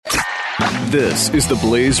This is the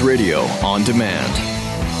Blaze Radio on demand.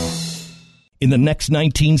 In the next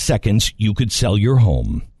 19 seconds, you could sell your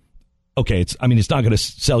home. Okay, it's not going to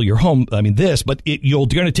sell your home, but you're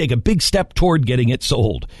going to take a big step toward getting it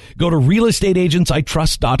sold. Go to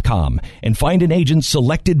realestateagentsitrust.com and find an agent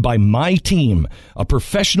selected by my team, a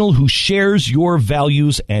professional who shares your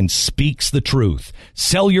values and speaks the truth.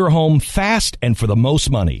 Sell your home fast and for the most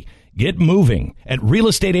money. Get moving at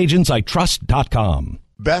realestateagentsitrust.com.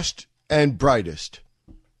 Best and brightest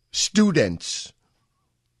students,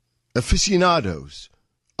 aficionados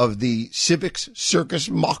of the Civics Circus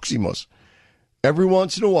Maximus. Every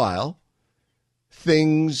once in a while,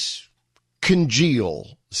 things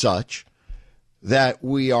congeal such that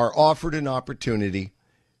we are offered an opportunity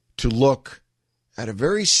to look at a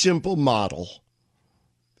very simple model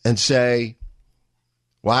and say,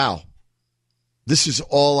 wow, this is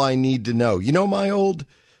all I need to know. You know my old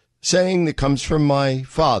saying that comes from my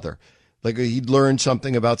father? Like he'd learn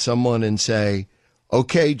something about someone and say,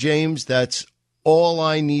 okay, James, that's all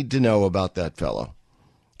I need to know about that fellow.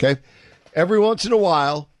 Okay? Every once in a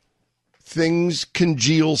while, things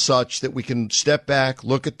congeal such that we can step back,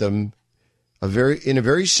 look at them in a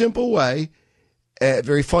very simple way, a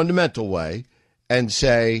very fundamental way, and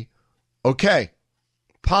say, okay,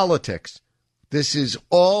 politics, this is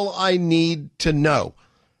all I need to know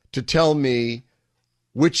to tell me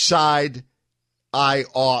which side I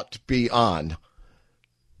ought to be on.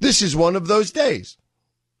 This is one of those days.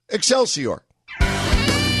 Excelsior.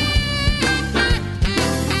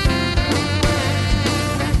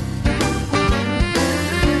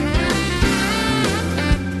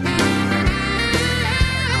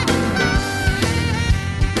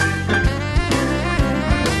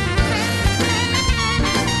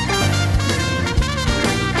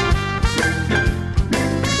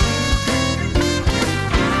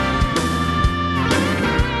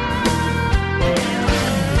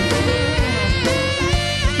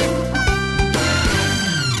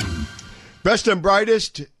 Best and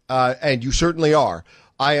brightest, and you certainly are.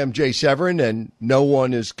 I am Jay Severin, and no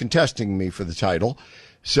one is contesting me for the title.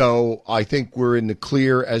 So I think we're in the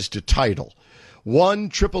clear as to title.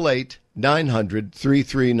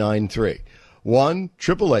 1-888-900-3393.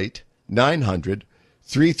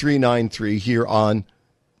 1-888-900-3393 here on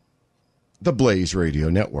the Blaze Radio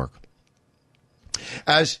Network.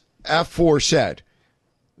 As aforesaid,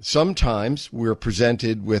 sometimes we're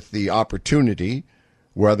presented with the opportunity,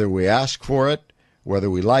 whether we ask for it, whether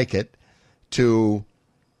we like it, to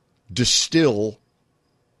distill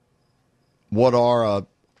what are a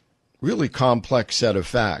really complex set of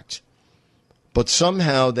facts. But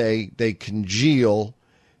somehow they congeal,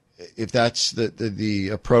 if that's the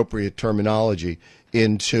appropriate terminology,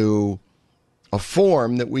 into a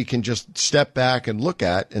form that we can just step back and look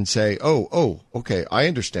at and say, oh, okay, I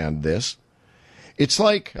understand this. It's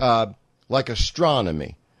like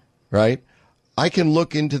astronomy, right? I can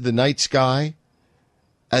look into the night sky,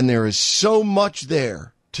 and there is so much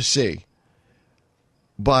there to see.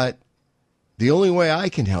 But the only way I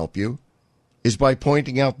can help you is by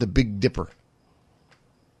pointing out the Big Dipper.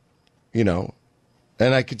 You know,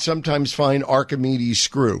 and I could sometimes find Archimedes'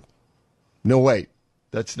 screw. No, wait,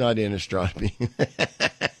 that's not in astronomy.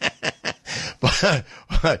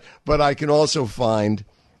 but I can also find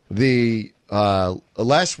the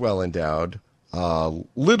less well-endowed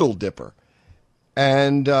Little Dipper.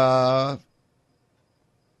 And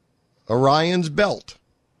Orion's belt.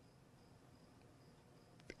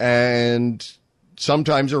 And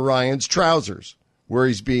sometimes Orion's trousers, where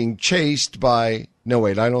he's being chased by... No,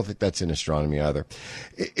 wait, I don't think that's in astronomy either.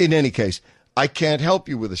 In any case, I can't help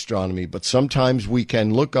you with astronomy, but sometimes we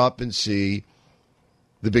can look up and see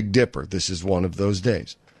the Big Dipper. This is one of those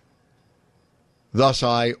days. Thus,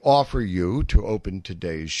 I offer you to open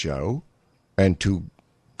today's show and to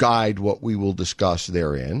guide what we will discuss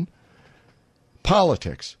therein.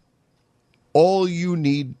 Politics. All you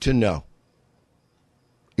need to know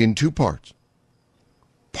in two parts.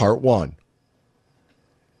 Part one.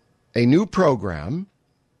 A new program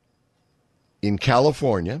in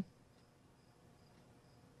California,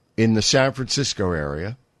 in the San Francisco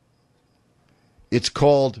area. It's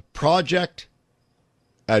called Project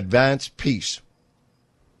Advance Peace.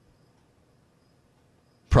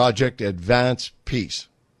 Project Advance Peace.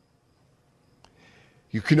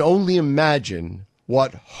 You can only imagine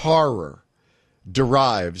what horror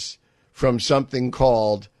derives from something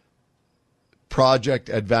called Project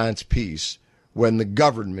Advance Peace when the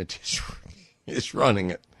government is running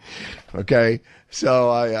it. Okay? So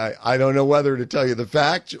I don't know whether to tell you the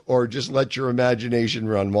facts or just let your imagination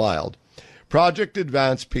run wild. Project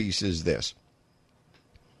Advance Peace is this.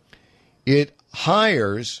 It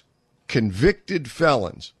hires convicted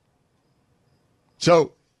felons.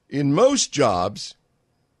 So in most jobs,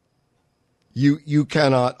 you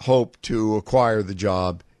cannot hope to acquire the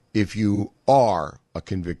job if you are a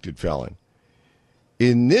convicted felon.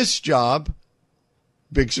 In this job,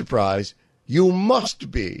 big surprise, you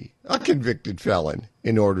must be a convicted felon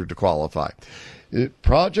in order to qualify.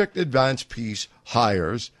 Project Advance Peace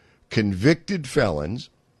hires convicted felons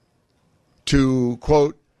to,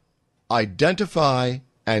 quote, identify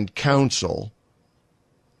and counsel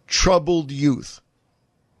troubled youth.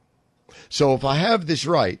 So if I have this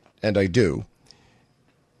right, and I do,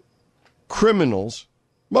 criminals,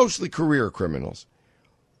 mostly career criminals,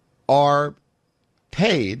 are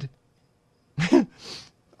paid,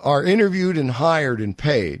 are interviewed and hired and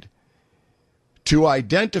paid to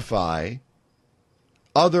identify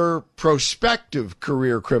other prospective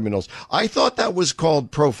career criminals. I thought that was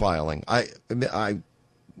called profiling. I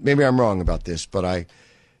maybe I'm wrong about this, but I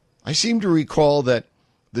seem to recall that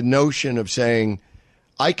the notion of saying,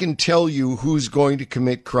 I can tell you who's going to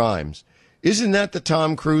commit crimes. Isn't that the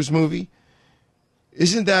Tom Cruise movie?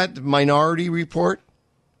 Isn't that Minority Report?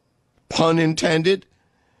 Pun intended.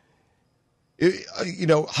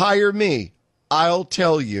 Hire me. I'll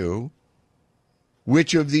tell you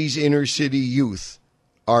which of these inner city youth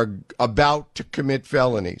are about to commit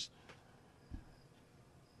felonies.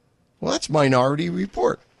 Well, that's Minority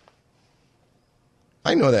Report.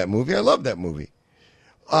 I know that movie. I love that movie.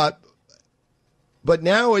 But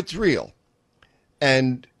now it's real.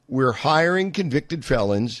 And we're hiring convicted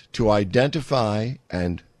felons to identify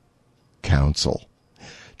and counsel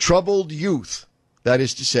troubled youth. That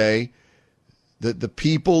is to say, that the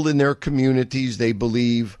people in their communities they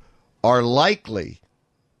believe are likely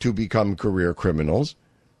to become career criminals,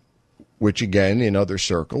 which again, in other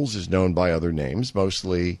circles, is known by other names,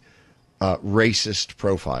 mostly racist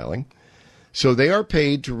profiling. So they are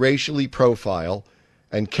paid to racially profile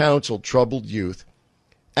and counsel troubled youth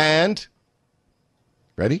and,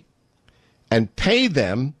 ready? And pay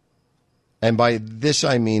them, and by this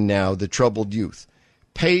I mean now the troubled youth,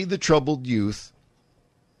 pay the troubled youth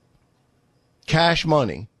cash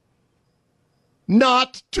money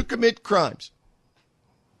not to commit crimes.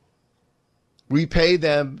 We pay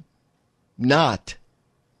them not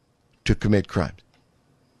to commit crimes.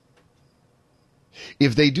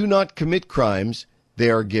 If they do not commit crimes, they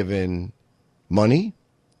are given money.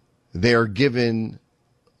 They are given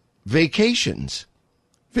vacations.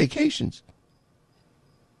 Vacations.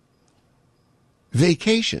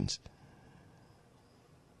 Vacations.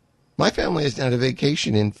 My family hasn't had a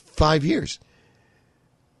vacation in 5 years.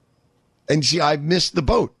 And see, I missed the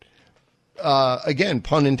boat. Again,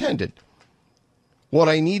 pun intended. What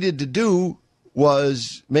I needed to do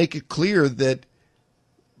was make it clear that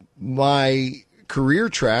my career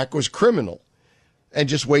track was criminal and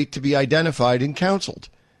just wait to be identified and counseled.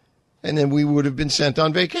 And then we would have been sent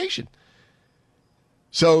on vacation.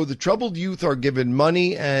 So the troubled youth are given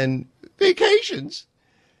money and vacations,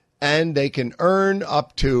 and they can earn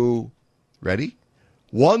up to, ready,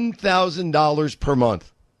 $1,000 per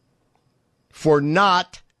month for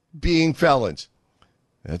not being felons.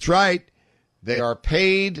 That's right. They are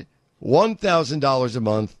paid $1,000 a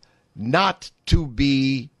month not to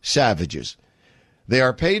be savages. They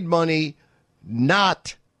are paid money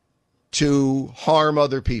not to harm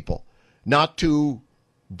other people, not to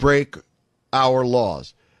break our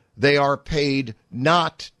laws. They are paid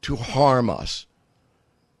not to harm us.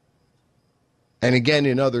 And again,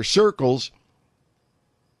 in other circles,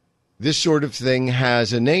 this sort of thing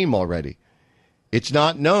has a name already. It's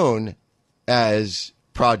not known as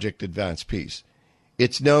Project Advance Peace.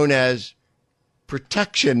 It's known as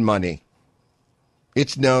protection money.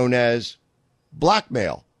 It's known as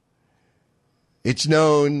blackmail. It's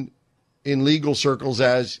known in legal circles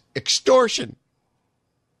as extortion.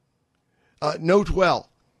 Note well,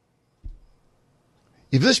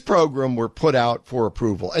 if this program were put out for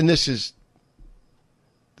approval, and this is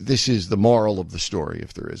the moral of the story,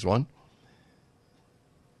 if there is one.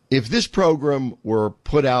 If this program were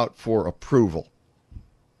put out for approval,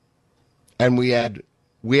 and we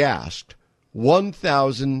asked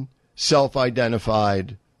 1,000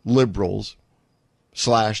 self-identified liberals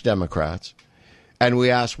 / Democrats, and we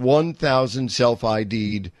asked 1,000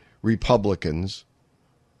 self-ID'd Republicans,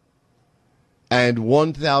 and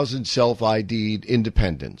 1,000 self-ID'd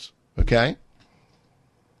independents, okay?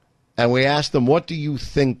 And we asked them, what do you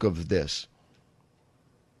think of this?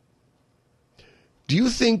 Do you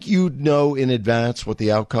think you'd know in advance what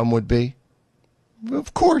the outcome would be?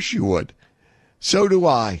 Of course you would. So do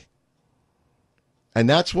I. And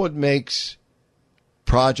that's what makes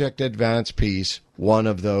Project Advance Peace one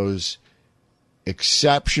of those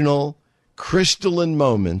exceptional crystalline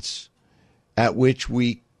moments at which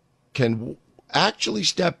we can actually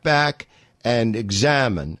step back and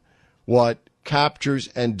examine what captures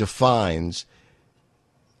and defines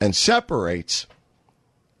and separates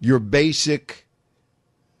your basic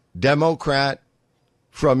Democrat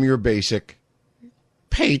from your basic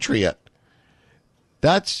patriot.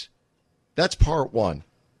 That's part one.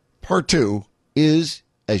 Part two is,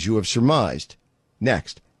 as you have surmised,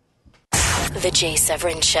 next. The Jay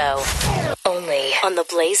Severin Show, only on the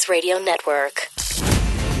Blaze Radio Network.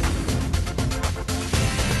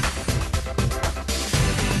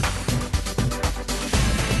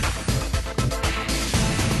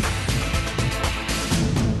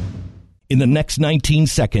 In the next 19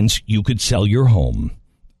 seconds, you could sell your home.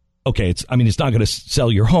 Okay, it's not going to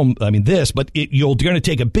sell your home, but you're going to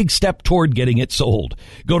take a big step toward getting it sold.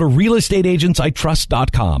 Go to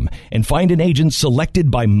realestateagentsitrust.com and find an agent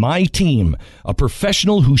selected by my team, a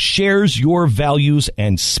professional who shares your values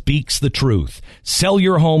and speaks the truth. Sell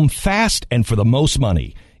your home fast and for the most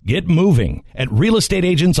money. Get moving at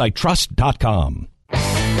realestateagentsitrust.com.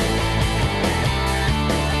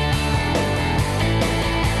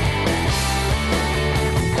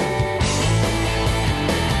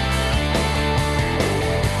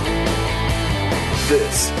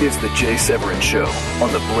 This is the Jay Severin Show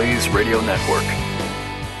on the Blaze Radio Network.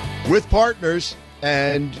 With partners,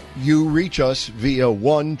 and you reach us via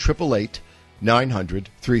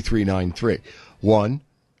 1-888-900-3393.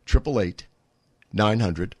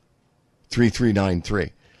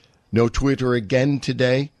 1-888-900-3393. No Twitter again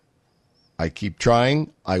today. I keep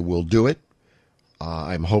trying. I will do it.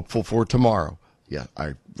 I'm hopeful for tomorrow. Yeah,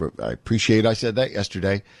 I appreciate I said that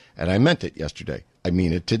yesterday, and I meant it yesterday. I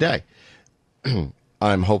mean it today.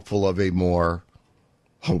 I'm hopeful of a more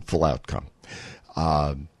hopeful outcome.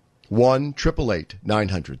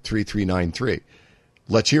 1-888-900-3393.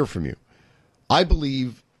 Let's hear from you. I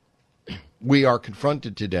believe we are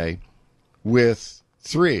confronted today with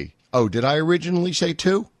three. Oh, did I originally say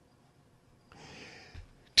two?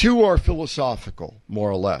 Two are philosophical, more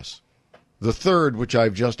or less. The third, which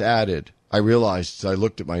I've just added, I realized as I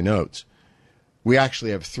looked at my notes, we actually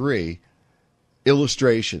have three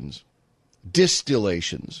illustrations,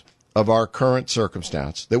 distillations of our current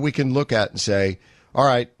circumstance that we can look at and say, all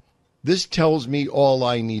right, this tells me all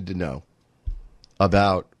I need to know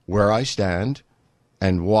about where I stand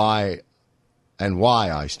and why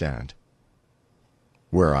I stand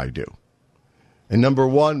where I do. And number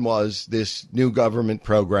one was this new government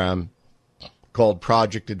program called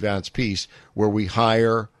Project Advance Peace, where we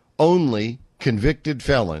hire only convicted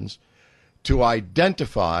felons to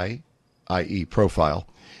identify, i.e. profile,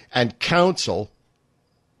 and counsel,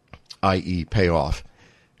 i.e. pay off,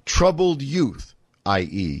 troubled youth,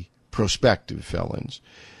 i.e. prospective felons,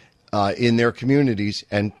 in their communities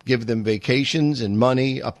and give them vacations and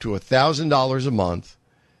money up to $1,000 a month,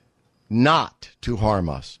 not to harm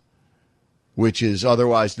us, which is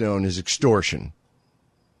otherwise known as extortion.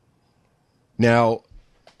 Now,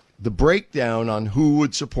 the breakdown on who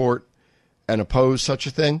would support and oppose such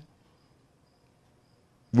a thing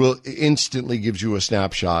will instantly gives you a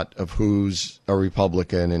snapshot of who's a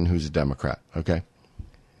Republican and who's a Democrat, okay?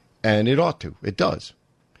 And it ought to. It does.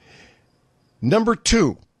 Number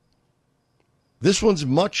two, this one's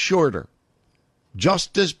much shorter,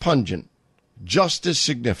 just as pungent, just as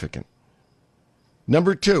significant.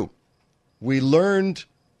 Number two, we learned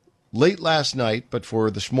late last night, but for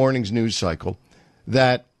this morning's news cycle,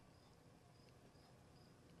 that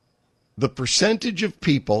the percentage of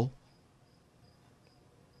people,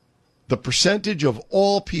 the percentage of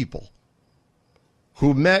all people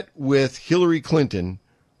who met with Hillary Clinton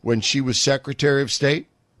when she was Secretary of State.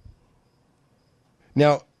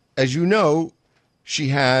 Now, as you know, she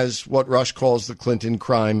has what Rush calls the Clinton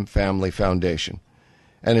Crime Family Foundation.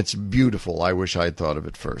 And it's beautiful. I wish I had thought of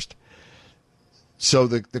it first. So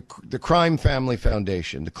the Crime Family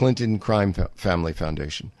Foundation, the Clinton Crime Family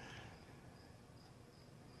Foundation,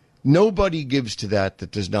 nobody gives to that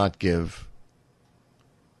does not give,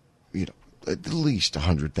 at least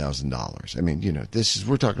 $100,000. I mean,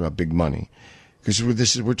 we're talking about big money,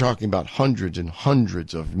 because we're talking about hundreds and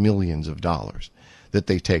hundreds of millions of dollars that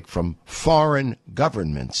they take from foreign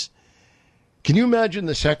governments. Can you imagine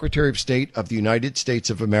the Secretary of State of the United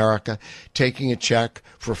States of America taking a check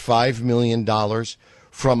for $5 million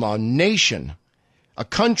from a nation, a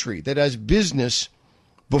country that has business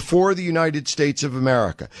before the United States of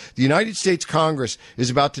America? The United States Congress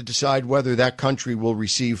is about to decide whether that country will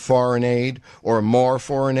receive foreign aid or more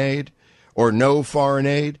foreign aid or no foreign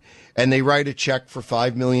aid, and they write a check for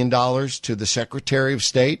 $5 million to the Secretary of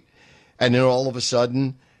State, and then all of a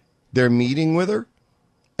sudden they're meeting with her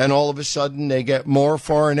and all of a sudden they get more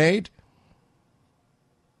foreign aid?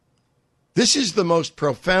 This is the most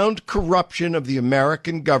profound corruption of the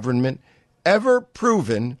American government ever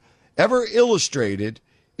proven, ever illustrated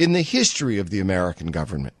in the history of the American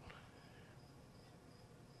government.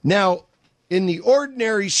 Now, in the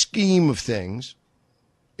ordinary scheme of things,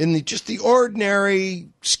 just the ordinary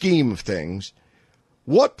scheme of things,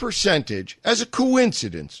 what percentage, as a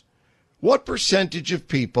coincidence, what percentage of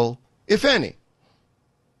people, if any,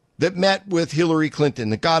 that met with Hillary Clinton,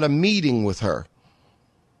 that got a meeting with her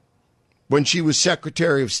when she was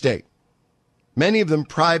Secretary of State, many of them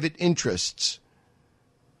private interests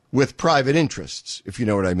with private interests, if you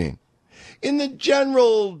know what I mean. In the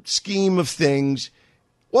general scheme of things,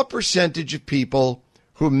 what percentage of people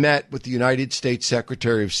who met with the United States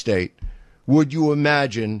Secretary of State would you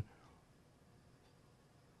imagine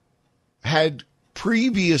had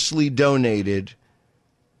previously donated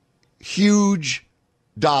huge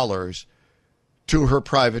dollars to her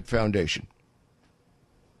private foundation?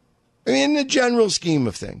 I mean, in the general scheme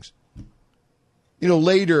of things. You know,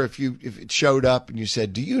 later, if it showed up and you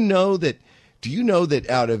said, do you know that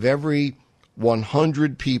out of every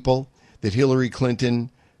 100 people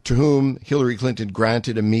to whom Hillary Clinton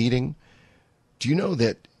granted a meeting, do you know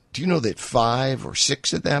that 5 or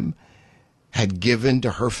 6 of them had given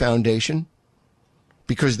to her foundation?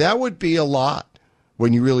 Because that would be a lot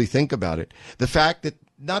when you really think about it. The fact that,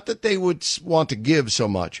 not that they would want to give so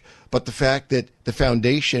much, but the fact that the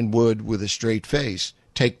foundation would, with a straight face,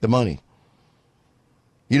 take the money.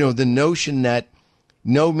 You know, the notion that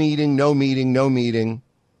no meeting,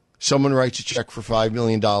 someone writes a check for $5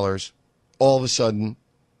 million, all of a sudden,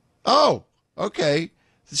 oh, okay,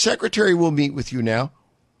 the secretary will meet with you now.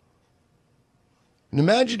 And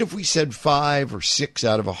imagine if we said 5 or 6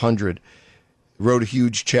 out of 100 wrote a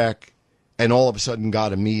huge check and all of a sudden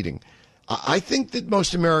got a meeting. I think that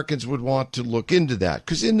most Americans would want to look into that,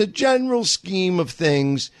 because in the general scheme of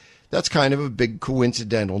things, that's kind of a big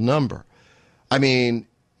coincidental number. I mean,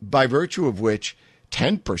 by virtue of which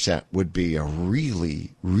 10% would be a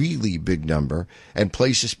really, really big number and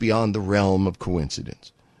place us beyond the realm of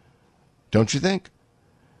coincidence. Don't you think?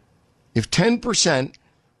 If 10%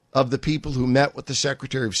 of the people who met with the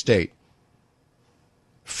Secretary of State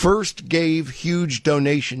first gave huge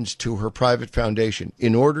donations to her private foundation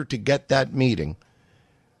in order to get that meeting,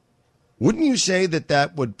 wouldn't you say that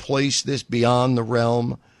that would place this beyond the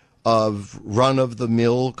realm of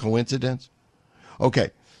run-of-the-mill coincidence?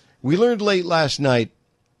 Okay, we learned late last night,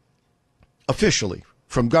 officially,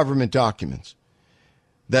 from government documents,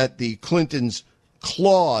 that the Clintons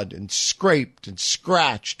clawed and scraped and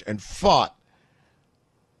scratched and fought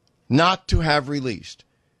not to have released.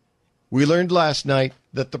 We learned last night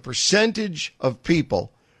that the percentage of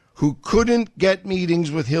people who couldn't get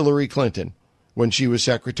meetings with Hillary Clinton when she was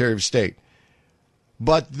Secretary of State,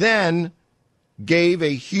 but then gave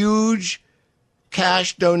a huge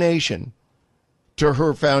cash donation to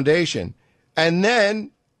her foundation, and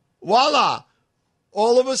then, voila,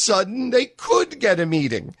 all of a sudden they could get a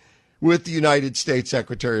meeting with the United States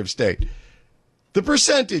Secretary of State. The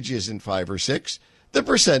percentage isn't 5 or 6. The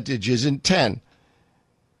percentage isn't 10.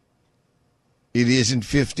 It isn't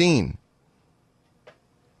 15.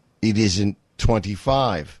 It isn't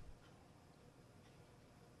 25.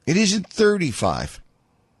 It isn't 35.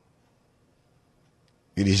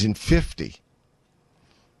 It isn't 50.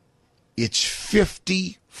 It's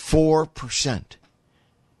 54%.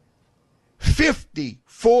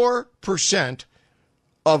 54%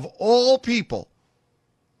 of all people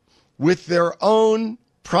with their own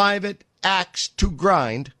private axe to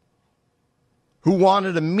grind who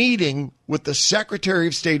wanted a meeting with the Secretary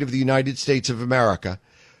of State of the United States of America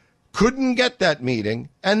couldn't get that meeting,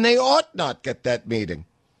 and they ought not get that meeting.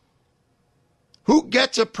 Who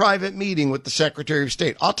gets a private meeting with the Secretary of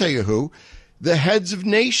State? I'll tell you who. The heads of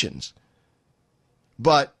nations.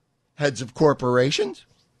 But heads of corporations,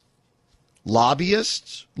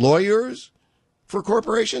 lobbyists, lawyers for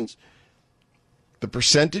corporations, the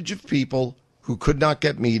percentage of people who could not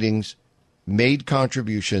get meetings, made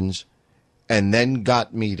contributions, and then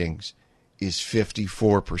got meetings is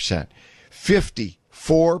 54%.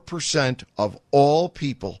 54% of all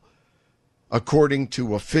people, according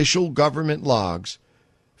to official government logs,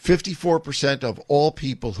 54% of all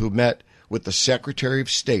people who met with the Secretary of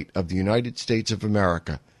State of the United States of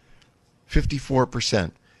America,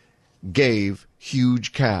 54% gave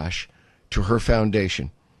huge cash to her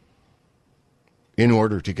foundation in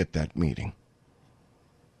order to get that meeting.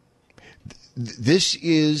 This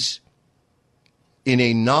is, in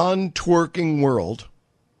a non-twerking world,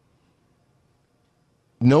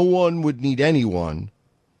 no one would need anyone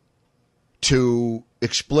to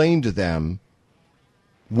explain to them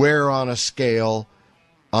where on a scale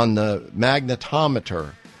on the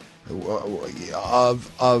magnetometer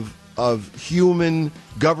of human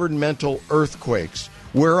governmental earthquakes,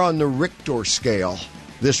 where on the Richter scale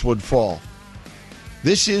this would fall.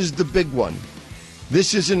 This is the big one.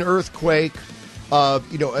 This is an earthquake.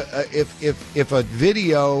 If a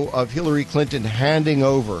video of Hillary Clinton handing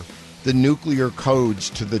over the nuclear codes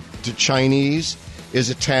to Chinese is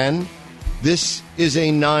a 10, this is a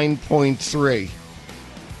 9.3.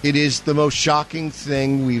 It is the most shocking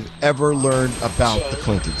thing we've ever learned about the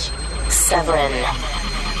Clintons. Severin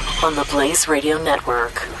on the Blaze Radio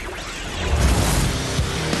Network.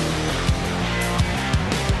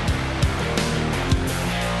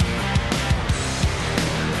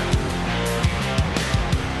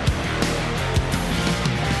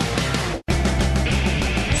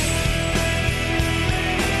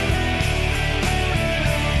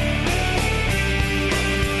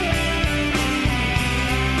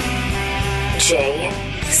 Jay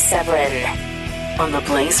Severin on the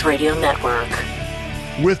Blaze Radio Network.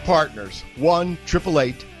 With partners,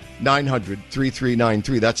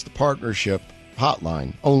 1-888-900-3393. That's the partnership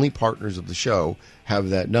hotline. Only partners of the show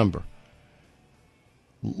have that number.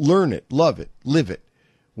 Learn it, love it, live it.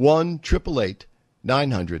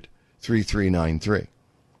 1-888-900-3393.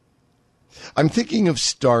 I'm thinking of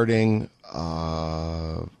starting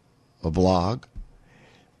a blog,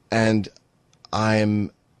 and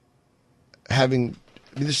I'm having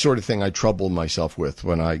this sort of thing I trouble myself with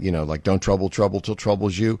when I, don't trouble till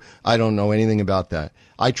troubles you. I don't know anything about that.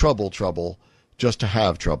 I trouble just to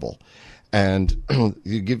have trouble. And I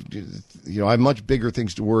have much bigger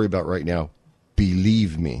things to worry about right now.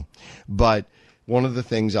 Believe me. But one of the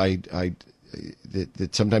things that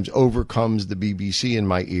sometimes overcomes the BBC in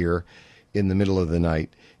my ear in the middle of the night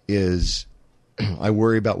is I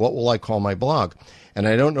worry about what will I call my blog. And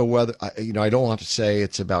I don't know whether, I don't want to say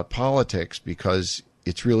it's about politics because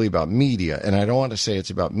it's really about media. And I don't want to say it's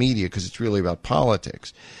about media because it's really about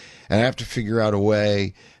politics. And I have to figure out a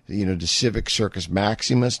way, does Civic Circus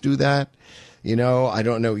Maximus do that? I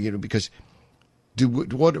don't know, because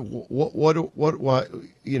what,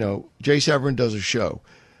 Jay Severin does a show.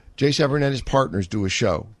 Jay Severin and his partners do a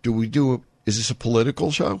show. Is this a political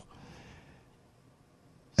show?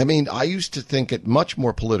 I mean, I used to think it much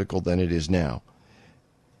more political than it is now.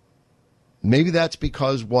 Maybe that's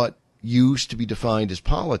because what used to be defined as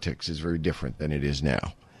politics is very different than it is now.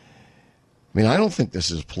 I mean, I don't think this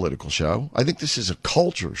is a political show. I think this is a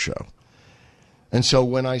culture show. And so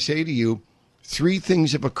when I say to you, 3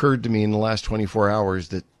 things have occurred to me in the last 24 hours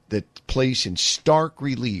that place in stark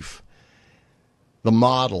relief the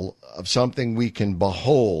model of something we can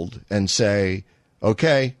behold and say,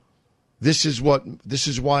 okay, this is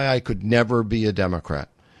why I could never be a Democrat.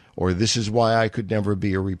 Or this is why I could never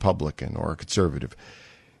be a Republican or a conservative.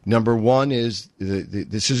 Number one is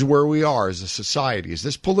this is where we are as a society. Is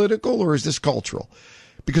this political or is this cultural?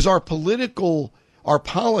 Because our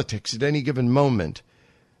politics at any given moment,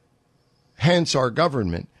 hence our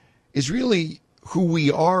government, is really who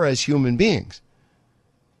we are as human beings.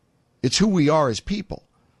 It's who we are as people.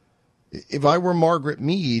 If I were Margaret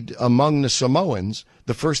Mead among the Samoans,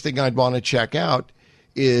 the first thing I'd want to check out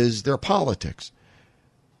is their politics.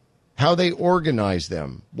 How they organize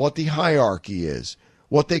them, what the hierarchy is,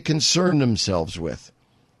 what they concern themselves with.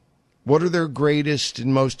 What are their greatest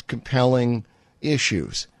and most compelling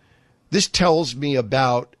issues? This tells me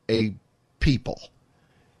about a people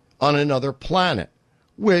on another planet,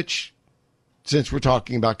 which, since we're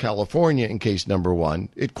talking about California in case number 1,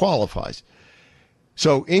 it qualifies.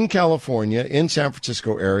 So in California, in San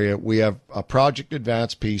Francisco area, we have a Project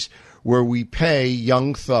Advance piece where we pay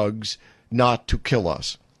young thugs not to kill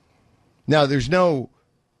us. Now,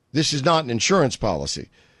 this is not an insurance policy.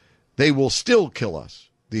 They will still kill us,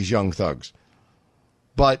 these young thugs.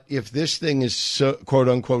 But if this thing is quote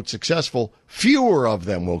unquote successful, fewer of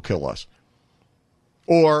them will kill us.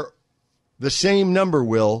 Or the same number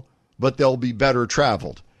will, but they'll be better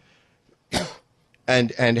traveled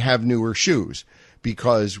and have newer shoes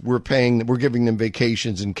because we're giving them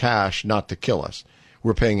vacations in cash not to kill us.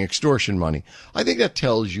 We're paying extortion money. I think that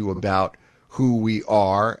tells you about who we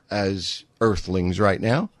are as earthlings right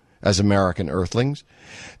now, as American earthlings.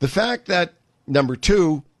 The fact that, number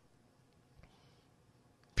 2,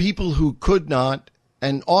 people who could not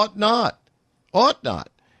and ought not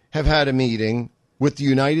have had a meeting with the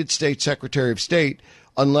United States Secretary of State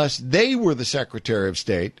unless they were the Secretary of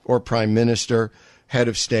State or Prime Minister, head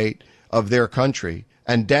of state of their country,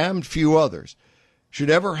 and damned few others, should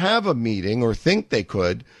ever have a meeting or think they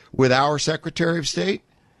could with our Secretary of State.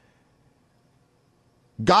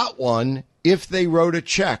 Got one if they wrote a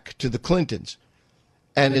check to the Clintons.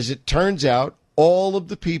 And as it turns out, all of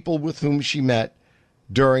the people with whom she met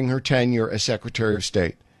during her tenure as Secretary of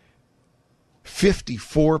State,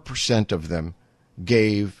 54% of them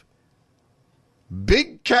gave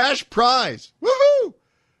big cash prize, woohoo,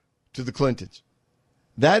 to the Clintons.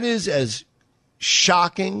 That is as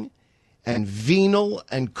shocking and venal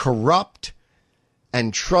and corrupt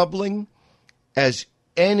and troubling as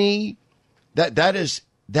any.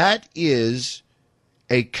 That is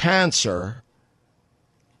a cancer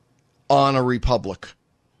on a republic.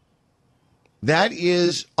 That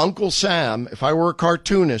is Uncle Sam. If I were a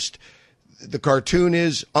cartoonist, the cartoon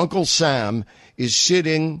is Uncle Sam is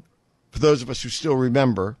sitting, for those of us who still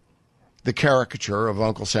remember the caricature of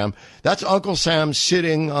Uncle Sam, that's Uncle Sam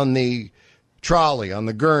sitting on the trolley, on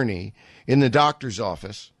the gurney, in the doctor's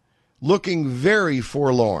office, looking very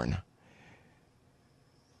forlorn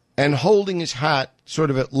and holding his hat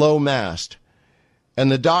sort of at low mast.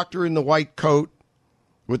 And the doctor in the white coat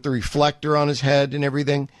with the reflector on his head and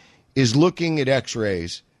everything is looking at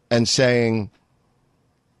x-rays and saying,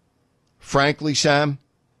 frankly, Sam,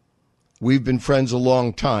 we've been friends a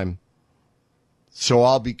long time, so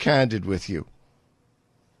I'll be candid with you.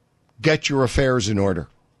 Get your affairs in order.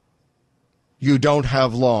 You don't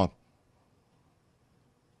have long.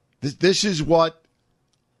 This is what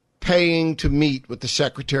paying to meet with the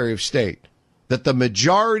Secretary of State, that the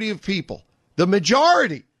majority of people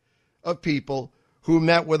who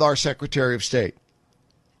met with our Secretary of State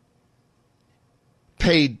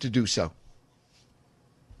paid to do so.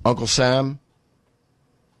 Uncle Sam,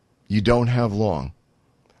 you don't have long.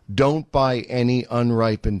 Don't buy any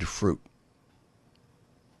unripened fruit.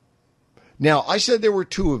 Now, I said there were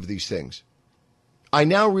two of these things. I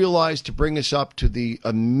now realize, to bring us up to the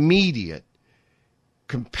immediate,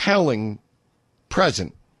 compelling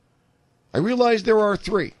present, I realize there are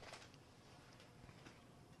three.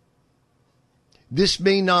 This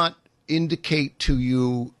may not indicate to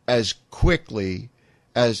you as quickly,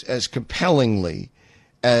 as compellingly,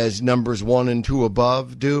 as numbers 1 and 2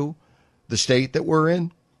 above do, the state that we're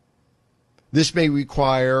in. This may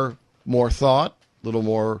require more thought, a little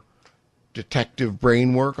more detective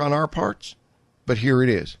brain work on our parts, but here it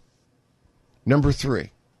is. Number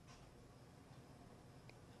 3.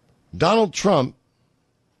 Donald Trump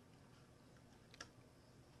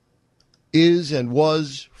is and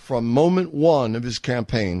was, from moment one of his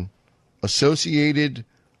campaign, associated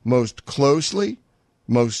most closely,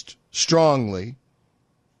 most strongly,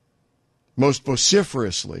 most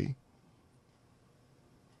vociferously,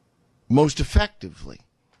 most effectively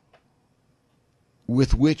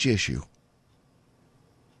with which issue?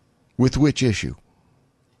 With which issue?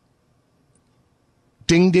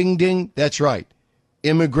 Ding, ding, ding. That's right.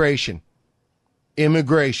 Immigration.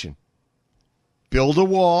 Immigration. Build a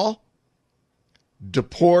wall.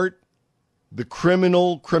 Deport the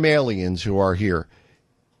criminalians who are here.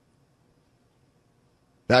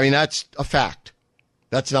 I mean, that's a fact.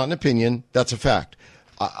 That's not an opinion. That's a fact.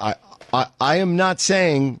 I am not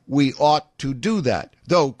saying we ought to do that,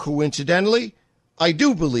 though coincidentally, I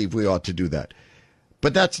do believe we ought to do that.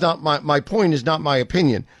 But that's not my point is not my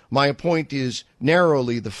opinion. My point is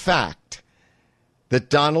narrowly the fact that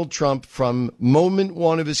Donald Trump, from moment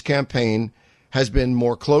one of his campaign, has been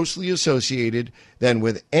more closely associated than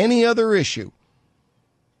with any other issue.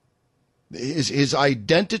 His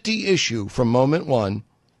identity issue from moment one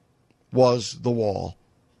was the wall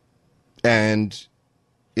and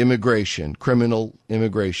immigration, criminal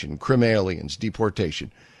immigration, criminalians,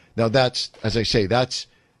 deportation. Now that's, as I say, that's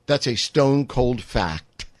a stone cold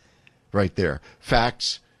fact right there.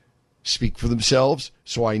 Facts speak for themselves,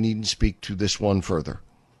 so I needn't speak to this one further.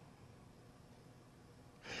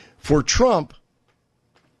 For Trump,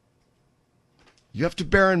 you have to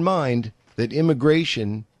bear in mind that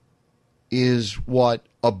immigration is what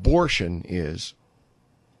abortion is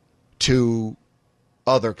to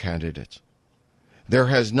other candidates. There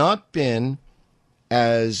has not been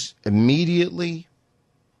as immediately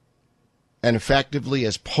and effectively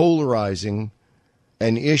as polarizing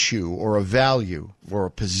an issue or a value or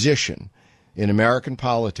a position in American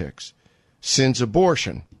politics since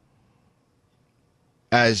abortion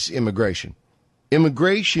as immigration.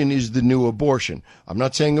 Immigration is the new abortion. I'm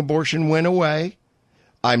not saying abortion went away.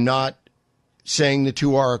 I'm not saying the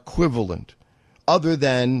two are equivalent, other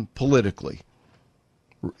than politically.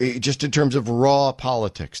 Just in terms of raw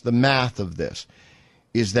politics, the math of this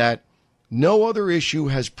is that no other issue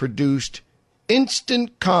has produced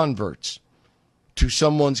instant converts to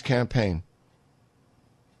someone's campaign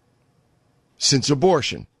since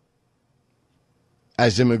abortion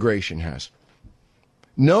as immigration has.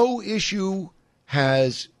 No issue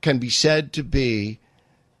can be said to be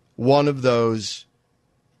one of those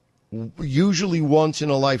usually once in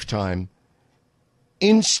a lifetime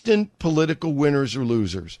instant political winners or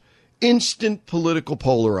losers, instant political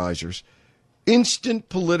polarizers, instant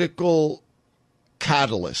political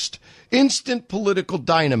catalyst, instant political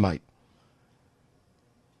dynamite.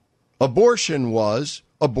 Abortion was,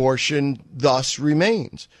 abortion thus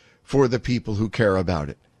remains for the people who care about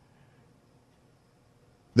it.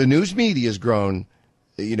 The news media has grown,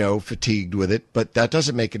 fatigued with it, but that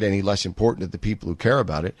doesn't make it any less important to the people who care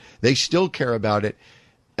about it. They still care about it.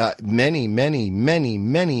 Many, many, many,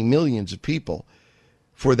 many millions of people.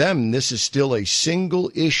 For them, this is still a single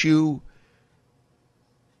issue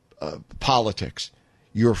politics.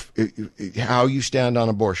 How you stand on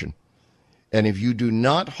abortion. And if you do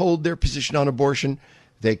not hold their position on abortion,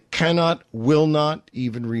 they cannot, will not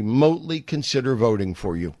even remotely consider voting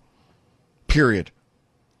for you. Period.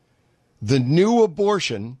 The new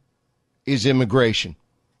abortion is immigration.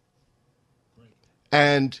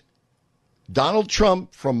 And Donald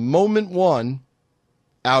Trump, from moment one,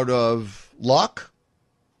 out of luck,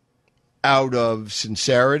 out of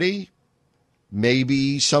sincerity,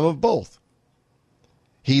 maybe some of both,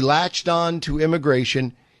 he latched on to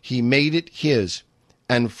immigration. He made it his.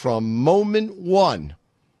 And from moment one,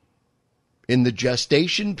 in the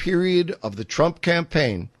gestation period of the Trump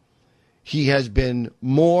campaign, he has been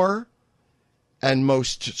more and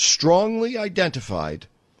most strongly identified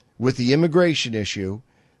with the immigration issue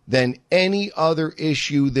than any other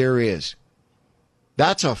issue there is.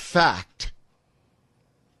 That's a fact.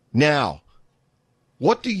 Now,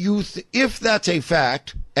 what do you if that's a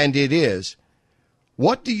fact, and it is,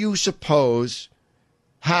 what do you suppose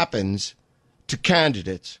happens to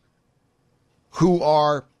candidates who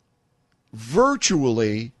owe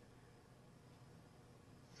virtually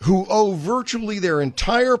their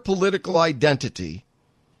entire political identity,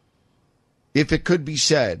 if it could be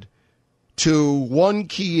said, to one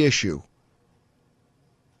key issue,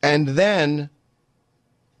 and then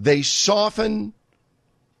they soften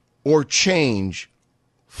or change,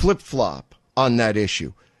 flip-flop on that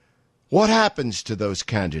issue? What happens to those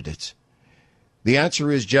candidates? The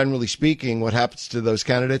answer is, generally speaking, what happens to those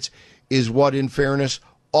candidates is what, in fairness,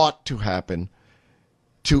 ought to happen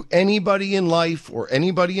to anybody in life or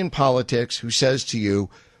anybody in politics who says to you,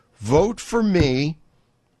 vote for me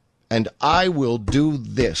and I will do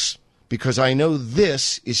this because I know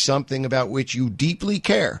this is something about which you deeply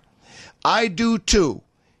care. I do too.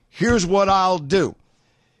 Here's what I'll do.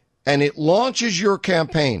 And it launches your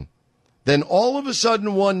campaign. Then all of a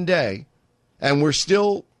sudden one day, and we're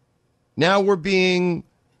being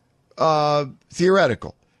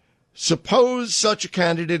theoretical. Suppose such a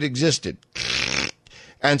candidate existed.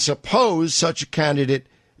 And suppose such a candidate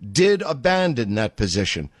did abandon that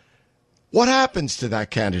position. What happens to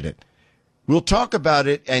that candidate? We'll talk about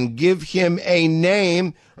it and give him a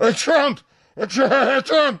name. Trump!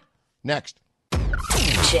 Trump! Next.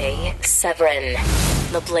 Jay Severin,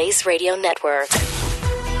 the Blaze Radio Network.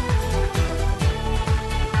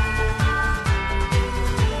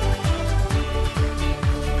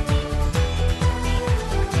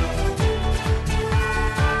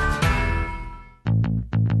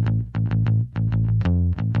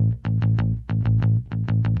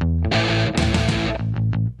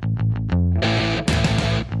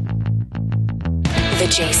 The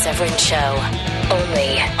Jay Severin Show,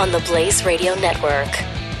 only on the Blaze Radio Network.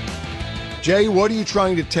 Jay, what are you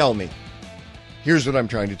trying to tell me? Here's what I'm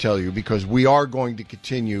trying to tell you, because we are going to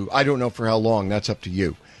continue. I don't know for how long. That's up to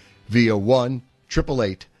you. Via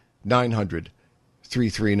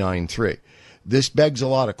 1-888-900-3393. This begs a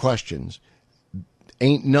lot of questions.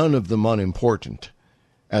 Ain't none of them unimportant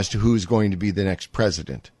as to who's going to be the next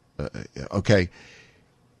president. Okay.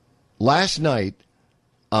 Last night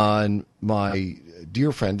on my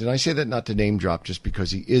dear friend, and I say that not to name drop just because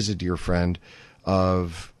he is a dear friend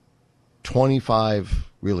of 25,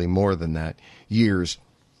 really more than that, years,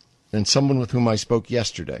 and someone with whom I spoke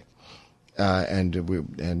yesterday, and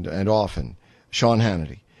often, Sean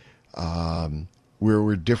Hannity.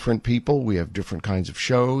 We're different people. We have different kinds of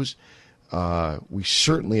shows. We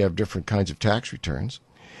certainly have different kinds of tax returns.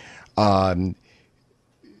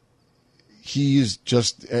 He is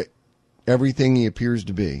just everything he appears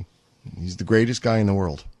to be. He's the greatest guy in the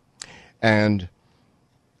world. And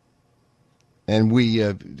we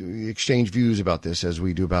exchange views about this as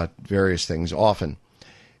we do about various things often.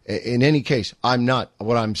 In any case, I'm not,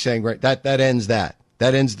 what I'm saying, right, that ends that.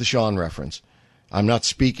 That ends the Sean reference. I'm not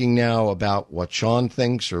speaking now about what Sean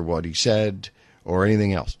thinks or what he said or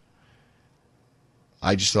anything else.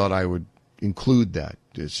 I just thought I would include that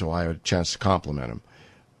so I had a chance to compliment him.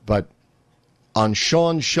 But On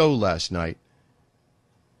Sean's show last night,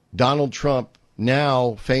 Donald Trump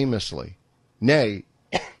now famously, nay,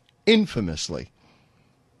 infamously,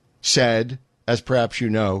 said, as perhaps you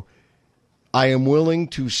know, I am willing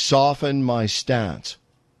to soften my stance.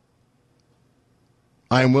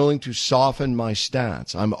 I am willing to soften my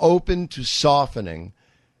stance. I'm open to softening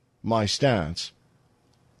my stance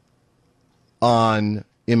on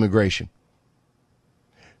immigration.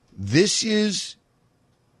 That's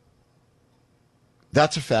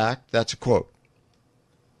a fact. That's a quote.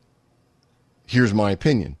 Here's my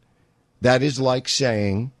opinion. That is like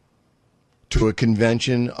saying to a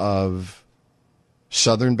convention of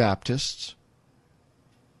Southern Baptists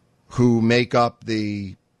who make up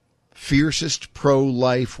the fiercest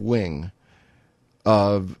pro-life wing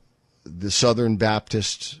of the Southern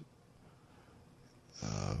Baptist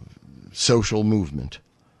social movement.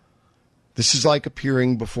 This is like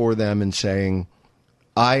appearing before them and saying,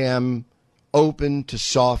 I am open to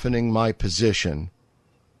softening my position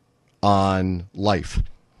on life.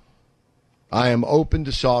 I am open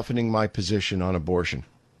to softening my position on abortion.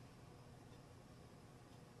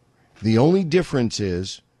 The only difference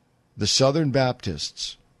is the Southern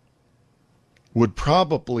Baptists would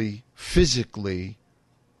probably physically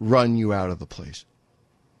run you out of the place.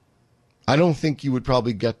 I don't think you would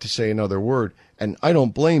probably get to say another word, and I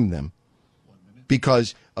don't blame them,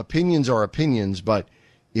 because opinions are opinions, but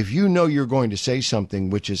if you know you're going to say something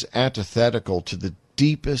which is antithetical to the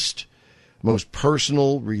deepest, most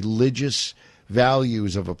personal, religious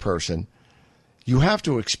values of a person, you have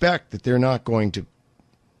to expect that they're not going to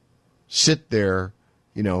sit there,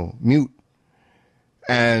 mute.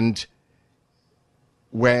 And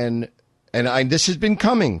this has been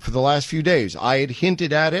coming for the last few days. I had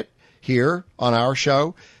hinted at it here on our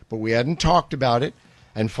show, but we hadn't talked about it.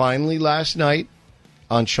 And finally last night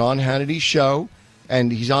on Sean Hannity's show,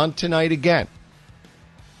 and he's on tonight again.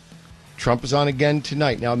 Trump is on again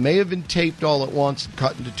tonight. Now, it may have been taped all at once and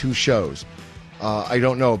cut into two shows. I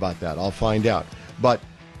don't know about that. I'll find out. But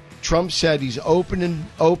Trump said he's open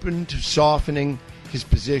to softening his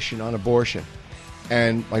position on abortion.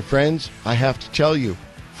 And my friends, I have to tell you,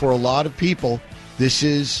 for a lot of people,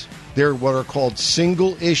 they're what are called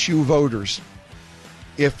single-issue voters.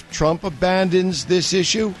 If Trump abandons this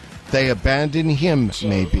issue, they abandon him,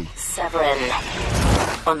 maybe. Severin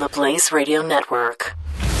on the Blaze Radio Network.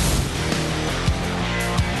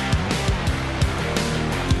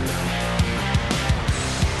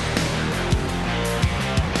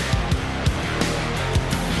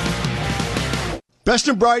 Best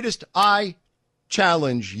and brightest, I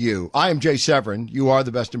challenge you. I am Jay Severin. You are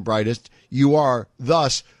the best and brightest. You are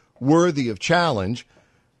thus worthy of challenge,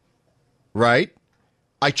 right?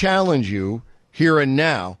 I challenge you here and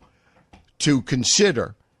now to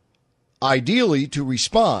consider, ideally to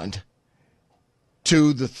respond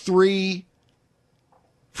to the three,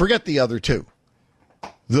 forget the other two,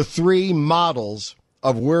 the three models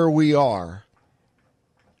of where we are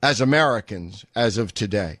as Americans as of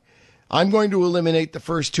today. I'm going to eliminate the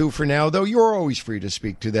first two for now, though you're always free to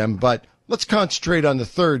speak to them. But let's concentrate on the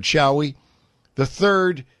third, shall we? The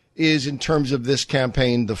third is, in terms of this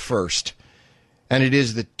campaign, the first. And it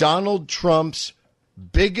is that Donald Trump's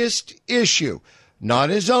biggest issue, not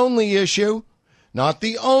his only issue, not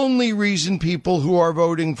the only reason people who are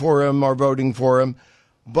voting for him are voting for him,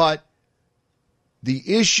 but the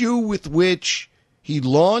issue with which he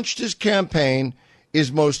launched his campaign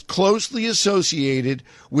is most closely associated,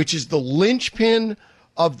 which is the linchpin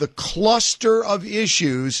of the cluster of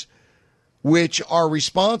issues which are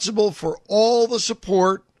responsible for all the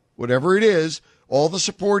support, whatever it is, all the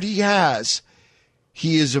support he has.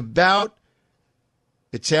 He is about,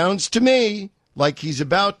 it sounds to me like he's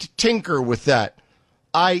about to tinker with that,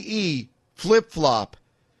 i.e., flip-flop.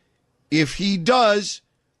 If he does,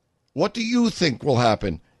 what do you think will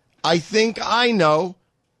happen? I think I know.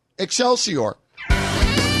 Excelsior.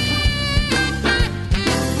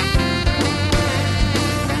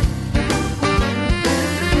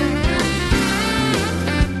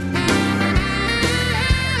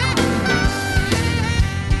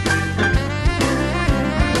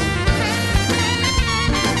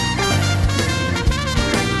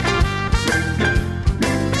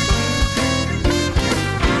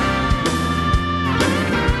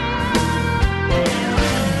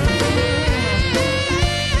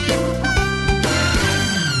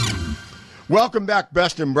 Welcome back,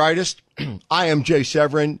 best and brightest. I am Jay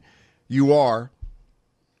Severin. You are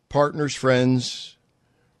partners, friends,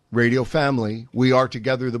 radio family. We are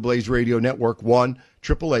together, the Blaze Radio Network.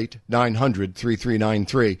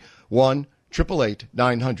 1-888-900-3393.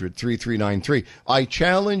 1-888-900-3393. I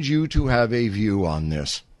challenge you to have a view on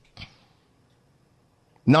this.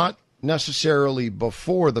 Not necessarily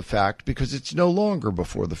before the fact, because it's no longer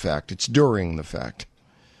before the fact. It's during the fact.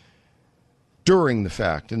 During the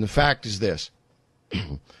fact. And the fact is this.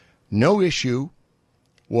 No issue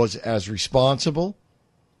was as responsible,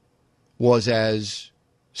 was as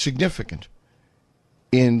significant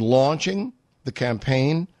in launching the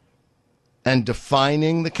campaign and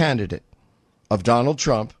defining the candidate of Donald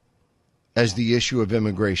Trump as the issue of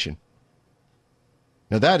immigration.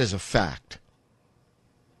 Now, that is a fact.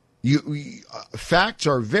 Facts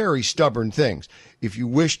are very stubborn things. If you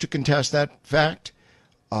wish to contest that fact,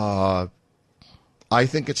 I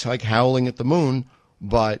think it's like howling at the moon,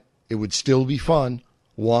 but it would still be fun.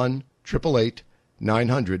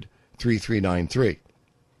 1-888-900-3393.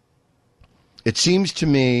 It seems to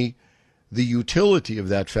me the utility of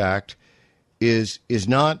that fact is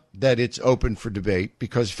not that it's open for debate,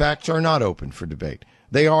 because facts are not open for debate.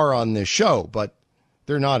 They are on this show, but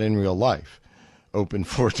they're not in real life open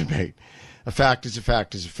for debate. A fact is a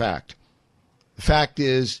fact is a fact. The fact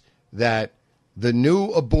is that the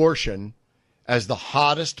new abortion as the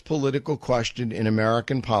hottest political question in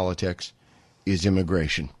American politics is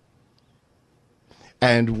immigration.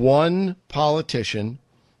 And one politician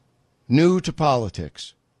new to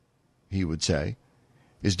politics, he would say,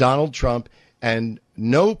 is Donald Trump, and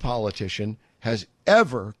no politician has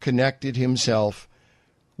ever connected himself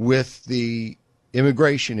with the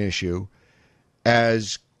immigration issue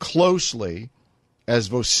as closely, as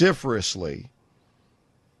vociferously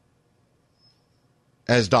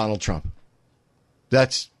as Donald Trump.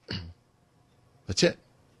 That's it.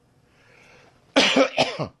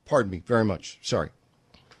 Pardon me very much. Sorry.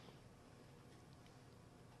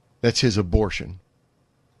 That's his abortion.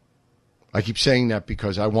 I keep saying that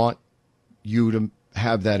because I want you to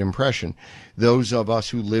have that impression. Those of us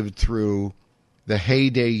who lived through the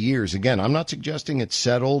heyday years, again, I'm not suggesting it's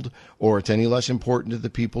settled or it's any less important to the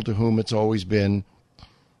people to whom it's always been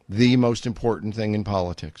the most important thing in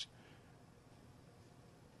politics,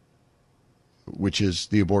 which is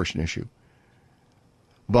the abortion issue.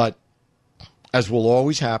 But as will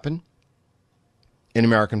always happen in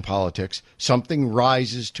American politics, something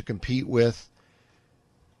rises to compete with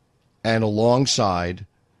and alongside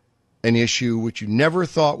an issue which you never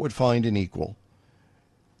thought would find an equal.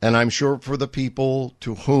 And I'm sure for the people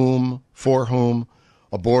for whom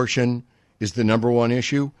abortion is the number one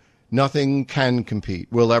issue, nothing can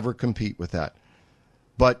compete, will ever compete with that.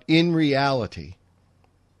 But in reality,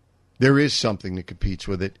 there is something that competes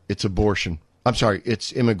with it. It's abortion. I'm sorry,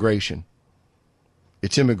 it's immigration.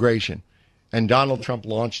 It's immigration. And Donald Trump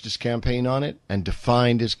launched his campaign on it and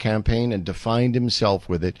defined his campaign and defined himself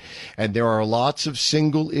with it. And there are lots of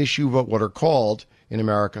single issue, what are called in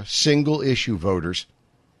America, single issue voters.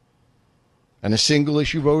 And a single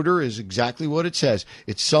issue voter is exactly what it says.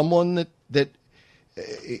 It's someone that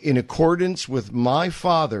in accordance with my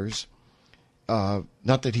father's,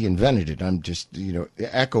 not that he invented it, I'm just,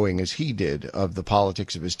 echoing as he did of the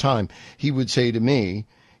politics of his time. He would say to me,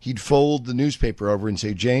 he'd fold the newspaper over and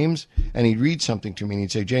say, James, and he'd read something to me and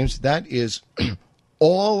he'd say, James, that is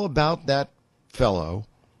all about that fellow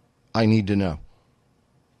I need to know.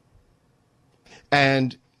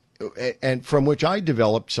 And from which I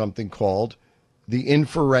developed something called the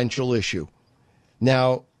inferential issue.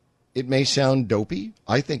 Now, it may sound dopey.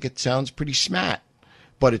 I think it sounds pretty smat,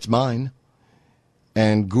 but it's mine.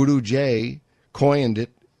 And Guru Jay coined it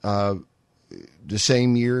the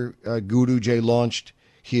same year Guru Jay launched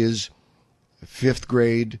his fifth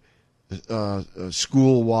grade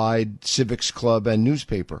school-wide civics club and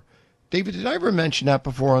newspaper. David, did I ever mention that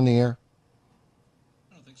before on the air?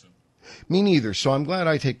 I don't think so. Me neither, so I'm glad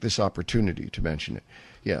I take this opportunity to mention it.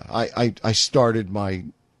 Yeah, I started my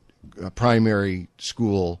primary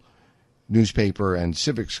school newspaper and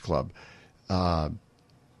civics club. And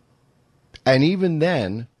even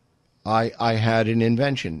then, I had an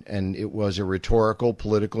invention, and it was a rhetorical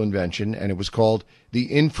political invention, and it was called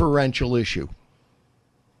the inferential issue.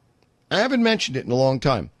 I haven't mentioned it in a long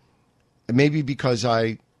time. Maybe because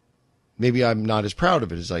maybe I'm not as proud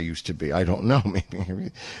of it as I used to be. I don't know,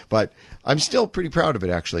 maybe. But I'm still pretty proud of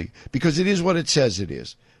it, actually, because it is what it says it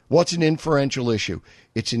is. What's an inferential issue?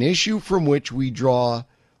 It's an issue from which we draw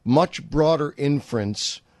much broader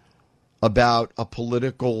inference about a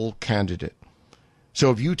political candidate.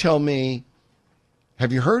 So if you tell me,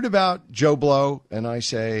 have you heard about Joe Blow? And I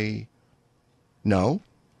say, no.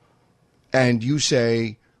 And you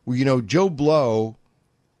say, well, Joe Blow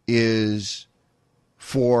is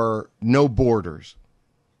for no borders.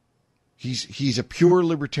 He's a pure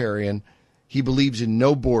libertarian. He believes in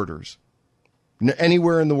no borders.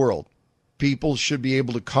 Anywhere in the world, people should be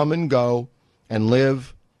able to come and go and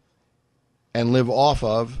live and live off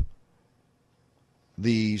of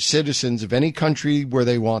the citizens of any country where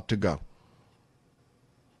they want to go.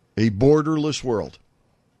 A borderless world.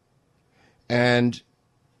 And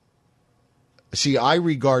see, I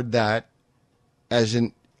regard that as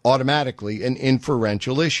automatically an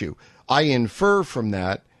inferential issue. I infer from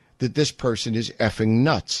that this person is effing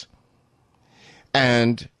nuts.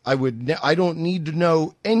 And I don't need to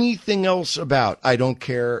know anything else about. I don't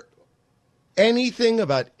care anything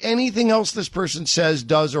about anything else this person says,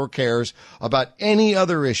 does, or cares about any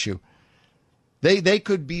other issue. They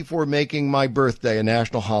could be for making my birthday a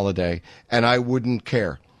national holiday, and I wouldn't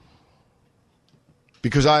care.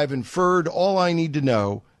 Because I have inferred all I need to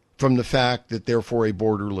know from the fact that they're for a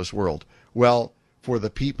borderless world. Well, for the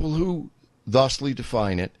people who thusly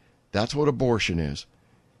define it, that's what abortion is.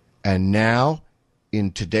 And now,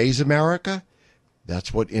 in today's America,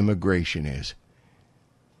 that's what immigration is.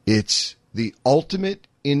 It's the ultimate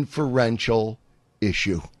inferential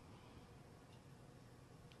issue.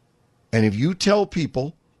 And if you tell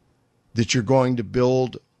people that you're going to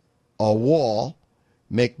build a wall,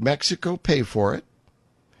 make Mexico pay for it,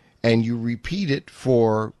 and you repeat it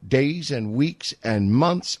for days and weeks and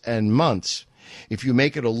months, if you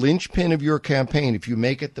make it a linchpin of your campaign, if you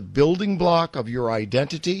make it the building block of your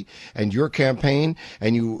identity and your campaign,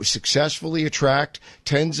 and you successfully attract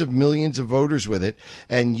tens of millions of voters with it,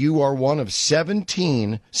 and you are one of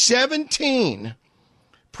 17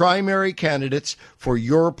 primary candidates for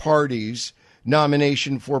your party's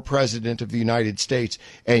nomination for president of the United States,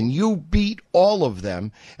 and you beat all of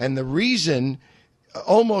them, and the reason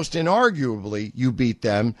almost inarguably you beat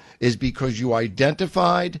them is because you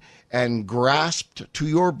identified and grasped to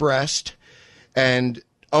your breast and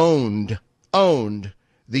owned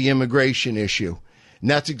the immigration issue. And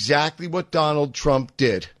that's exactly what Donald Trump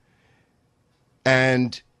did.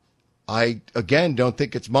 And I, again, don't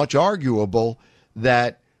think it's much arguable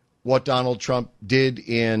that what Donald Trump did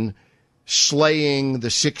in slaying the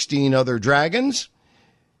 16 other dragons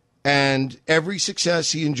and every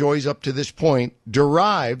success he enjoys up to this point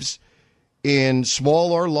derives in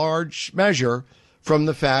small or large measure from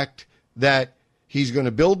the fact that he's going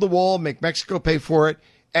to build the wall, make Mexico pay for it,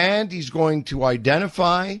 and he's going to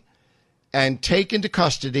identify and take into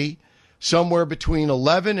custody somewhere between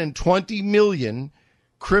 11 and 20 million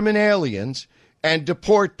criminalians and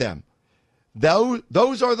deport them.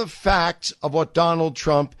 Those are the facts of what Donald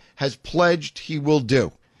Trump has pledged he will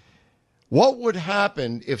do. What would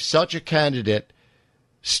happen if such a candidate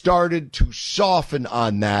started to soften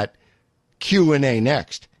on that? Q&A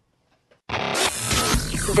next.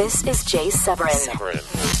 This is Jay Severin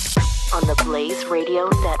on the Blaze Radio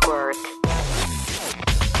Network.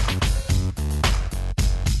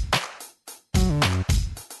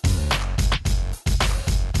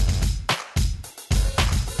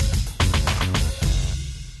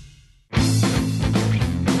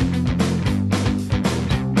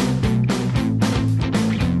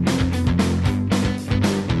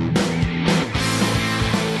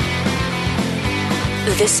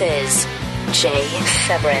 This is Jay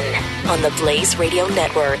Severin on the Blaze Radio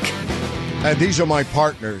Network. And these are my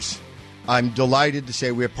partners. I'm delighted to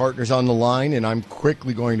say we have partners on the line, and I'm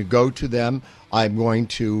quickly going to go to them. I'm going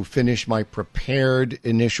to finish my prepared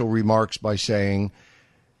initial remarks by saying,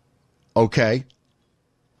 okay,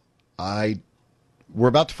 we're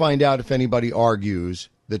about to find out if anybody argues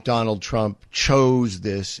that Donald Trump chose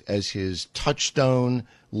this as his touchstone,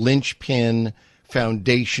 linchpin,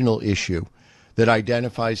 foundational issue that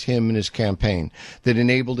identifies him and his campaign, that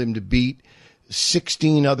enabled him to beat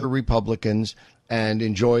 16 other Republicans and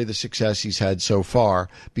enjoy the success he's had so far,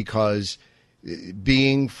 because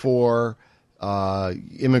being for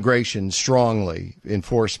immigration strongly,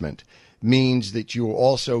 enforcement, means that you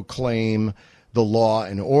also claim the law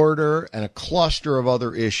and order and a cluster of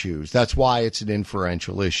other issues. That's why it's an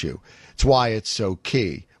inferential issue. It's why it's so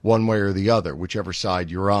key, one way or the other, whichever side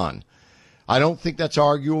you're on. I don't think that's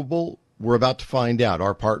arguable. We're about to find out.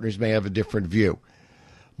 Our partners may have a different view.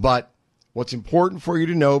 But what's important for you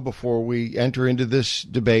to know before we enter into this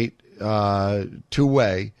debate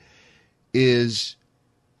two-way is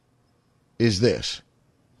this.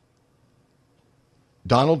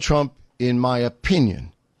 Donald Trump, in my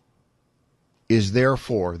opinion, is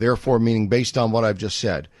therefore meaning based on what I've just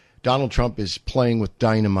said, Donald Trump is playing with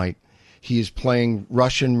dynamite. He is playing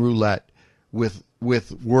Russian roulette with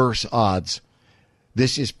worse odds.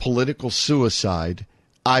 This is political suicide,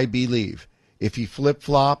 I believe. If he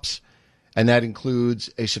flip-flops, and that includes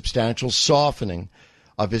a substantial softening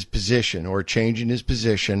of his position or a change in his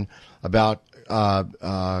position about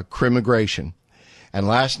crimmigration, And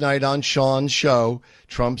last night on Sean's show,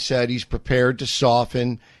 Trump said he's prepared to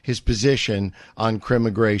soften his position on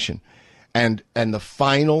crimmigration. And the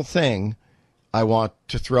final thing I want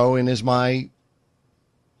to throw in as my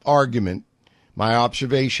argument, my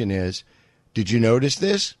observation is, did you notice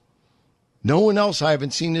this? No one else, I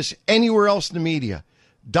haven't seen this anywhere else in the media.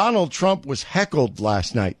 Donald Trump was heckled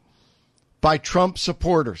last night by Trump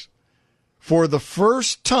supporters. For the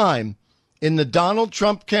first time in the Donald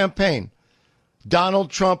Trump campaign, Donald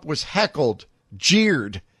Trump was heckled,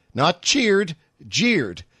 jeered, not cheered,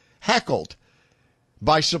 jeered, heckled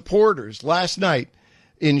by supporters last night.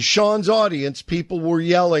 In Sean's audience, people were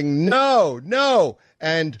yelling, no, no,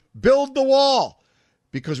 and build the wall.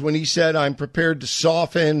 Because when he said, I'm prepared to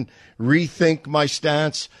soften, rethink my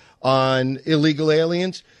stance on illegal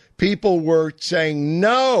aliens, people were saying,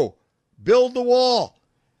 no, build the wall.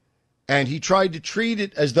 And he tried to treat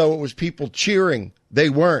it as though it was people cheering. They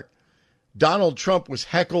weren't. Donald Trump was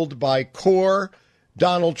heckled by core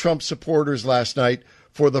Donald Trump supporters last night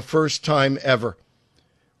for the first time ever.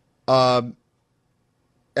 And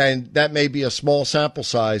that may be a small sample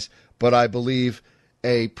size, but I believe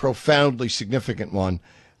a profoundly significant one.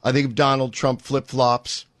 I think if Donald Trump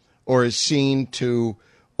flip-flops or is seen to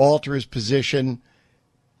alter his position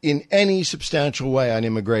in any substantial way on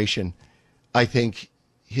immigration, I think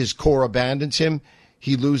his core abandons him.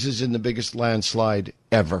 He loses in the biggest landslide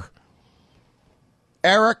ever.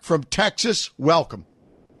 Eric from Texas, welcome.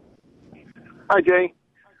 Hi, Jay.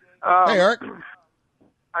 Hey, Eric.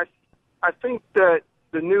 I think that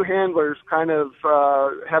the new handlers kind of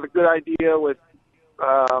have a good idea with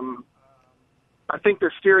I think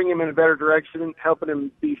they're steering him in a better direction, helping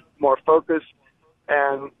him be more focused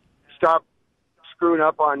and stop screwing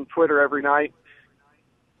up on Twitter every night.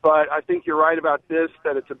 But I think you're right about this,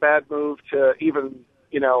 that it's a bad move to even,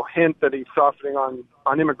 hint that he's softening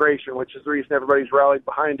on immigration, which is the reason everybody's rallied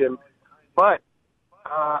behind him. But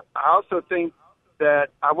I also think that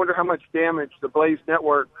I wonder how much damage the Blaze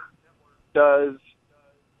Network does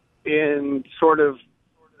in sort of,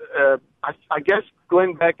 I guess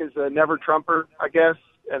Glenn Beck is a never Trumper, I guess,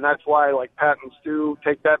 and that's why like Pat and Stu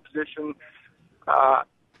take that position. I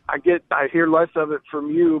hear less of it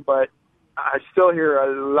from you, but I still hear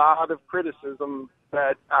a lot of criticism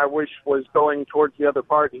that I wish was going towards the other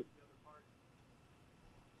party.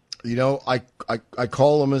 I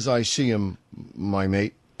call him as I see him, my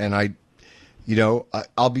mate, and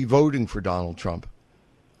I'll be voting for Donald Trump,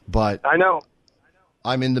 but I know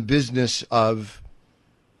I'm in the business of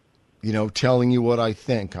telling you what I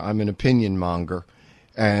think. I'm an opinion monger,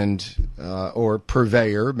 and or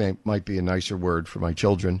purveyor might be a nicer word for my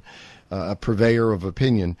children. A purveyor of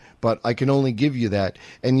opinion, but I can only give you that.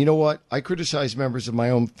 And you know what? I criticize members of my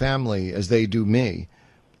own family as they do me.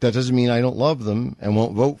 That doesn't mean I don't love them and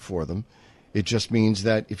won't vote for them. It just means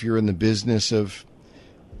that if you're in the business of,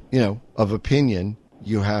 of opinion,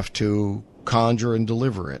 you have to conjure and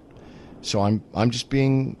deliver it. So I'm just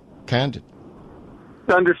being candid.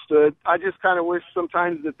 Understood. I just kind of wish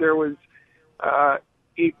sometimes that there was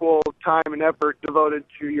equal time and effort devoted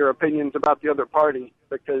to your opinions about the other party.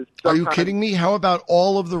 Because are you kidding me? How about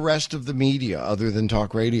all of the rest of the media other than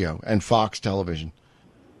talk radio and Fox television?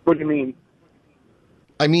 What do you mean?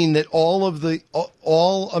 I mean that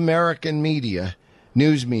all American media,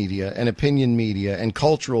 news media and opinion media and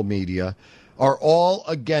cultural media are all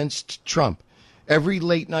against Trump. Every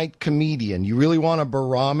late night comedian, you really want a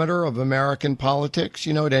barometer of American politics,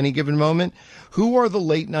 at any given moment? Who are the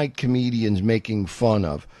late night comedians making fun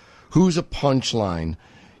of? Who's a punchline?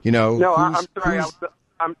 No, I'm sorry.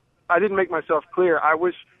 I didn't make myself clear. I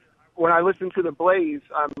wish when I listen to the Blaze,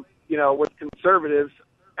 I'm, with conservatives,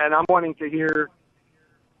 and I'm wanting to hear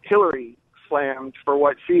Hillary slammed for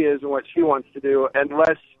what she is and what she wants to do, and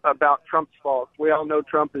less about Trump's fault. We all know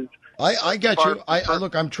Trump is. I get you. I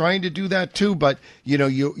look. I'm trying to do that too, but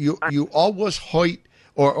you always hoit,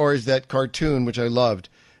 or is that cartoon which I loved?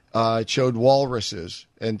 It showed walruses,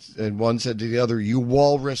 and one said to the other, "You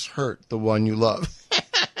walrus hurt the one you love."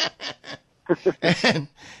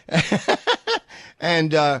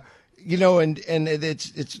 and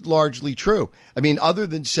it's largely true. I mean, other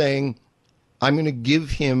than saying, I'm going to give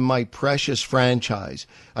him my precious franchise,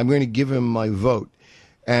 I'm going to give him my vote,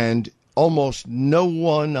 and almost no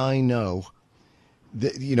one I know,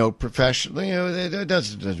 professionally, it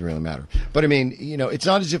doesn't really matter. But I mean, it's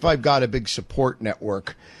not as if I've got a big support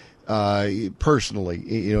network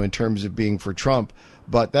personally, in terms of being for Trump.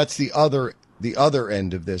 But that's the other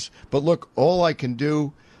end of this. But look, all I can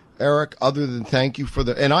do, Eric, other than thank you for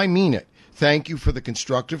and I mean it, thank you for the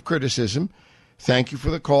constructive criticism. Thank you for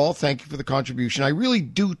the call. Thank you for the contribution. I really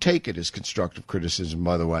do take it as constructive criticism,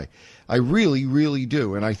 by the way. I really, really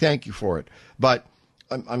do, and I thank you for it. But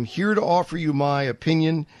I'm here to offer you my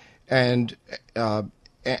opinion and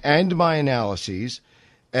my analyses,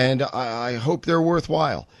 and I hope they're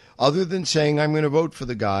worthwhile. Other than saying I'm going to vote for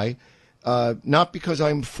the guy, not because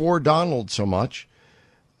I'm for Donald so much,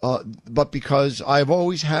 but because I've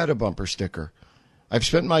always had a bumper sticker. I've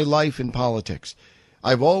spent my life in politics.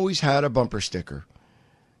 I've always had a bumper sticker.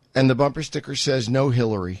 And the bumper sticker says no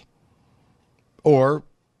Hillary or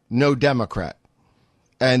no Democrat.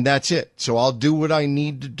 And that's it. So I'll do what I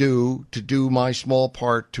need to do my small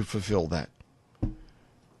part to fulfill that.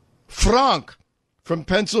 Frank from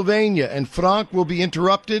Pennsylvania. And Frank will be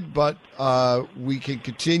interrupted, but we can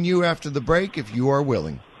continue after the break if you are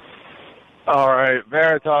willing. All right.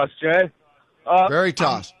 Veritas, Jay.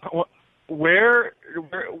 Veritas.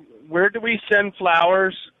 Where do we send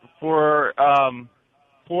flowers for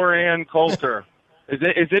poor Ann Coulter? Is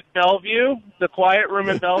it Bellevue, the quiet room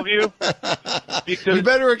in Bellevue? Because you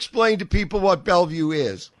better explain to people what Bellevue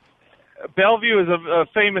is. Bellevue is a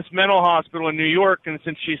famous mental hospital in New York, and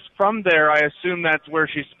since she's from there, I assume that's where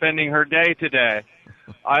she's spending her day today.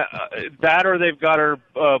 That or they've got her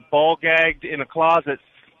ball gagged in a closet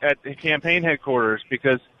at the campaign headquarters,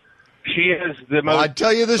 because she is the most I'd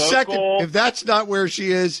tell you the vocal... second. If that's not where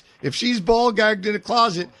she is, if she's ball gagged in a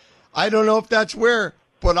closet, I don't know if that's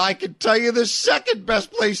but I can tell you the second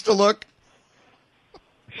best place to look.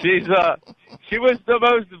 She was the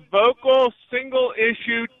most vocal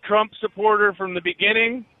single-issue Trump supporter from the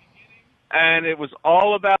beginning, and it was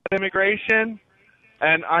all about immigration.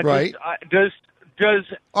 And right. Does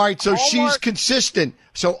all right? So Hallmark... she's consistent.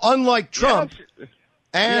 So unlike Trump,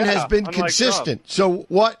 Ann has been consistent. Trump. So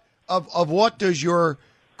what what does your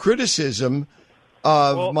criticism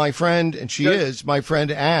of my friend, and she is my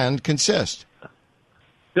friend Ann, consist?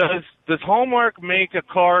 Does Hallmark make a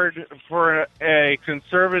card for a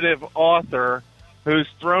conservative author who's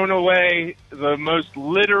thrown away the most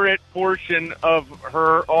literate portion of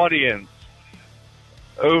her audience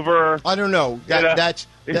over? I don't know.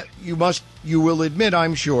 You will admit,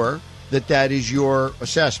 I'm sure, that is your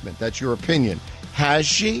assessment. That's your opinion. Has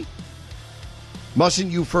she?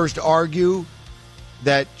 Mustn't you first argue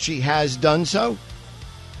that she has done so?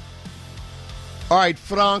 All right,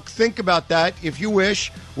 Frank, think about that. If you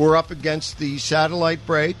wish, we're up against the satellite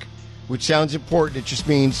break, which sounds important. It just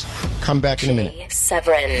means come back in a minute. Jay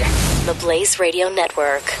Severin, the Blaze Radio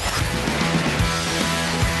Network.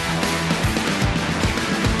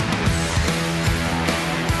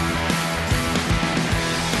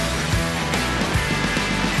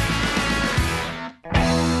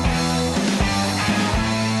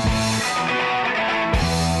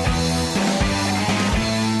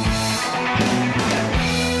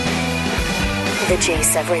 The Jay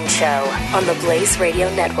Severin Show on the Blaze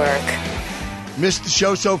Radio Network. Missed the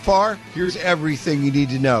show so far? Here's everything you need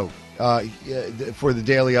to know for the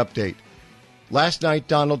daily update. Last night,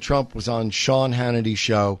 Donald Trump was on Sean Hannity's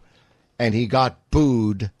show, and he got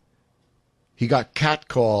booed. He got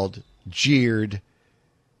catcalled, jeered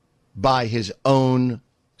by his own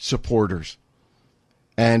supporters.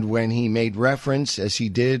 And when he made reference, as he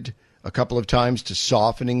did a couple of times, to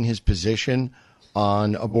softening his position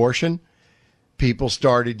on abortion, people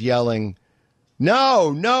started yelling,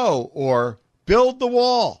 no, or build the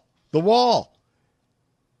wall.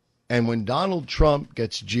 And when Donald Trump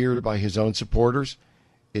gets jeered by his own supporters,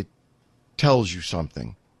 it tells you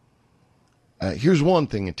something. Here's one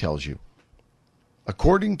thing it tells you.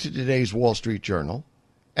 According to today's Wall Street Journal,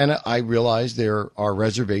 and I realize there are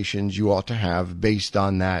reservations you ought to have based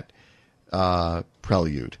on that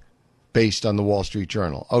prelude, based on the Wall Street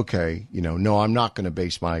Journal. Okay, no, I'm not going to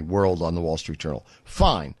base my world on the Wall Street Journal.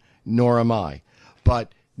 Fine, nor am I.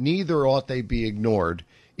 But neither ought they be ignored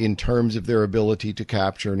in terms of their ability to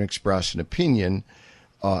capture and express an opinion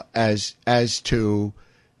as to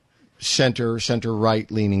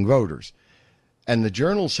center-right leaning voters. And the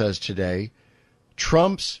Journal says today,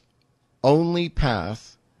 Trump's only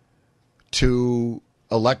path to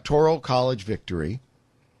electoral college victory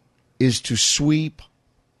is to sweep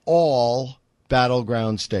all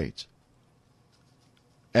battleground states.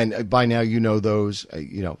 And by now you know those,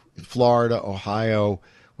 Florida, Ohio,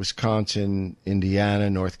 Wisconsin, Indiana,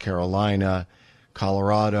 North Carolina,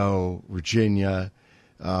 Colorado, Virginia.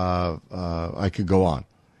 I could go on.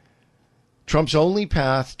 Trump's only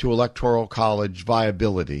path to electoral college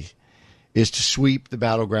viability is to sweep the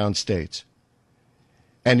battleground states.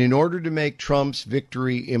 And in order to make Trump's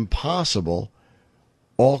victory impossible,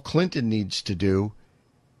 all Clinton needs to do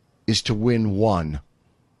is to win one,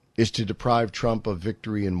 is to deprive Trump of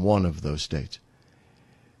victory in one of those states.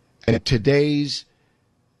 And today's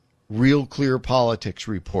Real Clear Politics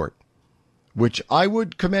report, which I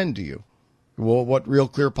would commend to you. Well, what Real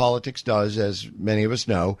Clear Politics does, as many of us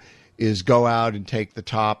know, is go out and take the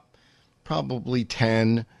top probably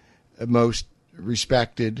 10 most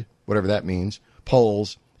respected, whatever that means,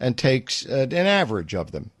 polls, and takes an average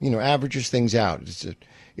of them. Averages things out.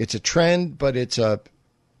 It's a trend, but it's an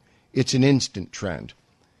instant trend.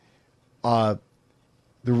 The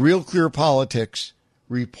Real Clear Politics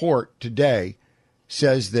report today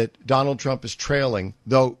says that Donald Trump is trailing,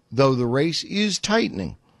 though the race is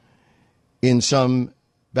tightening in some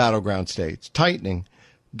battleground states. Tightening.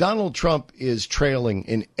 Donald Trump is trailing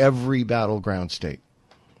in every battleground state.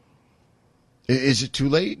 Is it too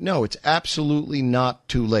late? No, it's absolutely not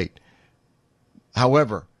too late.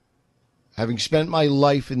 However, having spent my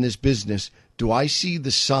life in this business, do I see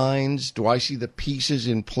the signs, do I see the pieces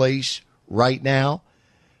in place right now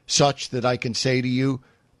such that I can say to you,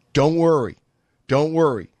 don't worry, don't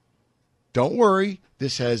worry, don't worry.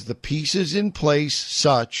 This has the pieces in place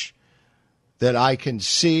such that I can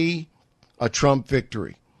see a Trump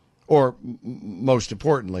victory, or most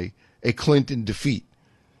importantly, a Clinton defeat.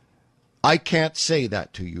 I can't say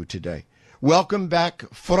that to you today. Welcome back,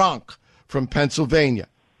 Frank from Pennsylvania.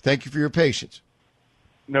 Thank you for your patience.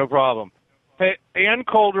 No problem. Hey, Ann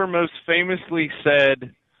Coulter most famously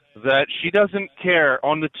said that she doesn't care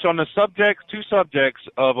on the two subjects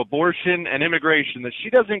of abortion and immigration, that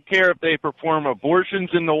she doesn't care if they perform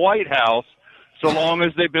abortions in the White House so long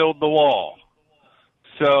as they build the wall.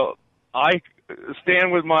 So I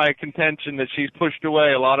stand with my contention that she's pushed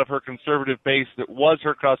away a lot of her conservative base that was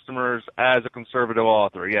her customers as a conservative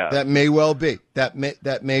author. Yeah, that may well be. That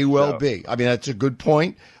may well be. I mean, that's a good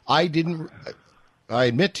point. I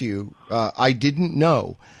admit to you, I didn't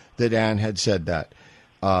know that Ann had said that.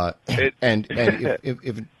 And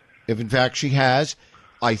if in fact she has,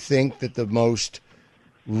 I think that the most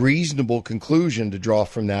reasonable conclusion to draw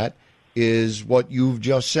from that is what you've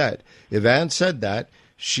just said. If Ann said that,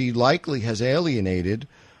 she likely has alienated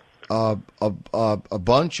a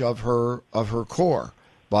bunch of her core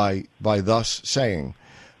by thus saying.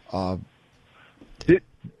 But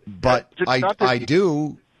I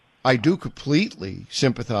do completely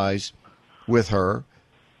sympathize with her,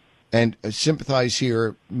 and sympathize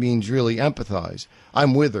here means really empathize.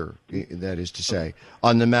 I'm with her, that is to say,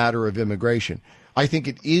 on the matter of immigration. I think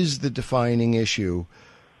it is the defining issue,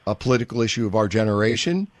 a political issue of our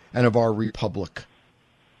generation and of our republic.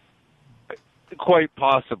 Quite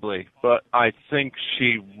possibly, but I think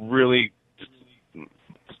she really,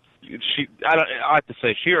 I have to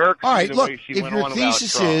say, she irks me. All right, the look, way she if went your on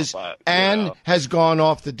thesis about Trump, is but, Ann has gone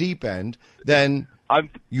off the deep end, then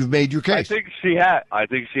you've made your case. I think she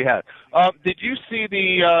had. Did you see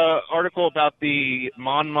the article about the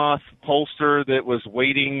Monmouth pollster that was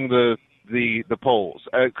weighting the polls?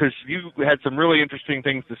 Because you had some really interesting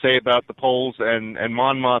things to say about the polls, and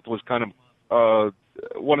Monmouth was kind of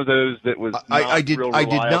one of those that was I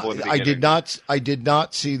did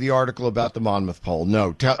not see the article about the Monmouth poll.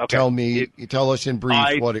 No, tell us in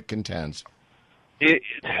brief what it contends.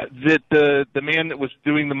 That the man that was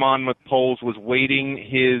doing the Monmouth polls was weighting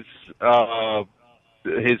his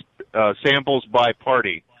samples by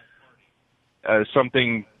party,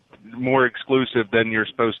 something more exclusive than you're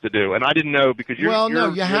supposed to do. And I didn't know, because you're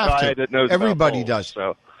a guy that knows everybody about polls,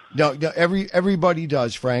 does. So. No, everybody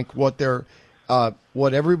does, Frank.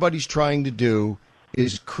 What everybody's trying to do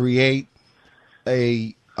is create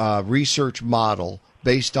a research model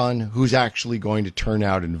based on who's actually going to turn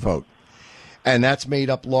out and vote. And that's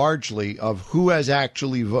made up largely of who has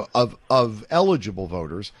actually, of eligible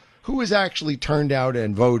voters, who has actually turned out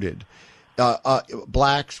and voted.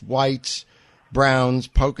 Blacks, whites, browns,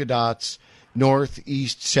 polka dots, north,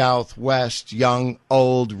 east, south, west, young,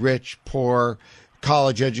 old, rich, poor,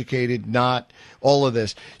 college educated, not, all of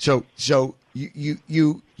this. So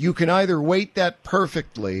you can either weight that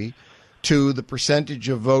perfectly to the percentage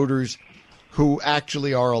of voters who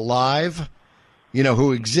actually are alive,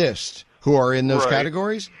 who exist, who are in those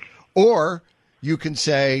categories, or you can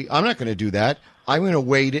say, I'm not going to do that. I'm going to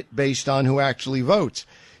weight it based on who actually votes.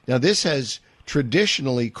 Now, this has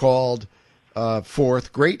traditionally called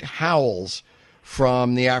forth great howls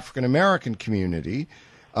from the African-American community,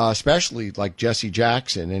 especially like Jesse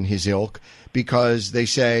Jackson and his ilk, because they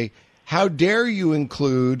say, how dare you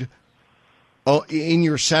include in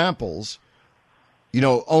your samples,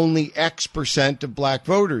 only X percent of black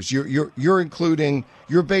voters.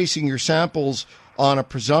 You're basing your samples on a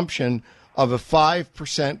presumption of a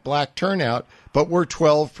 5% black turnout, but we're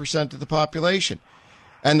 12% of the population.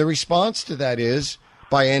 And the response to that is,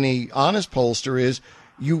 by any honest pollster, is,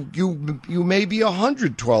 you may be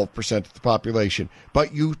 112% of the population,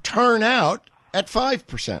 but you turn out at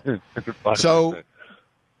 5%. So,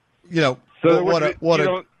 So go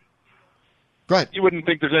ahead. You wouldn't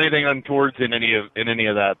think there's anything untoward in any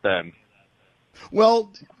of that then?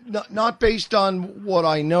 Well, not based on what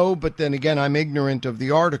I know, but then again, I'm ignorant of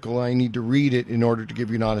the article. I need to read it in order to give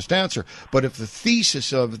you an honest answer. But if the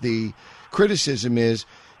thesis of the criticism is,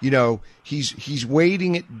 he's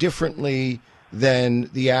weighting it differently than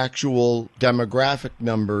the actual demographic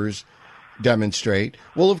numbers demonstrate,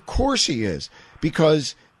 well, of course he is,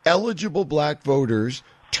 because eligible black voters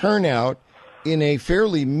turn out in a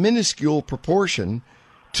fairly minuscule proportion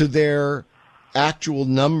to their actual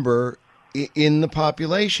number in the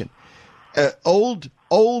population. Old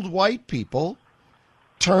white people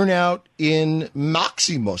turn out in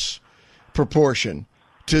maximus proportion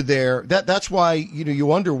to their that's why you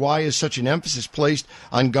wonder why is such an emphasis placed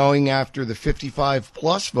on going after the 55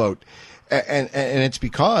 plus vote, and it's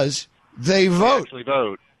because they vote. Actually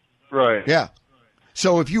vote, right? Yeah.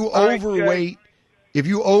 So if you overweight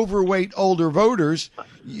older voters,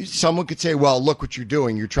 someone could say, well, look what you're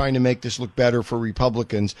doing. You're trying to make this look better for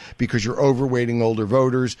Republicans because you're overweighting older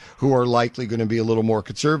voters who are likely going to be a little more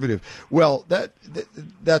conservative. Well,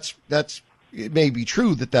 that's it may be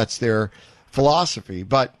true that that's their philosophy,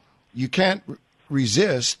 but you can't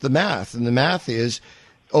resist the math. And the math is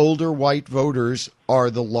older white voters are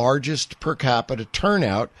the largest per capita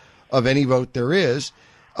turnout of any vote there is.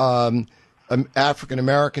 African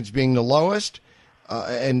Americans being the lowest.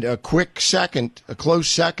 And a close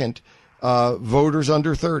second, voters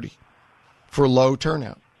under 30 for low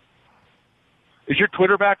turnout. Is your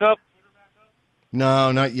Twitter back up?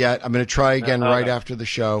 No, not yet. I'm going to try again right after the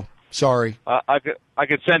show. Sorry. I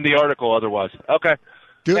could send the article otherwise. Okay.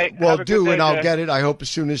 Do, and I'll Jay. get it, I hope, as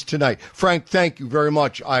soon as tonight. Frank, thank you very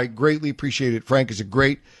much. I greatly appreciate it. Frank is a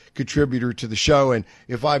great contributor to the show. And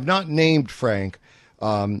if I've not named Frank,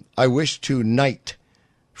 I wish to knight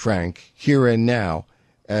Frank here and now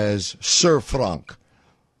as Sir Frank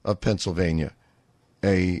of Pennsylvania,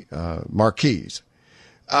 a Marquise.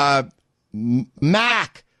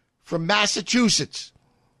 Mac from Massachusetts.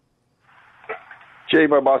 Jay,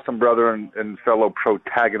 my Boston brother and fellow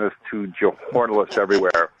protagonist to journalists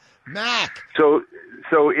everywhere. Mac. So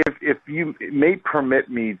if you may permit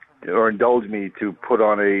me or indulge me to put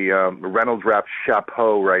on a Reynolds Wrap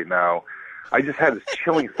chapeau right now, I just had this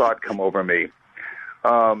chilling thought come over me.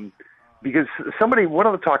 Because one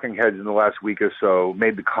of the talking heads in the last week or so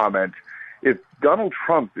made the comment, if Donald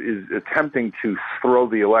Trump is attempting to throw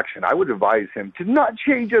the election, I would advise him to not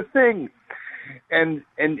change a thing. And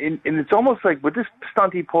it's almost like with this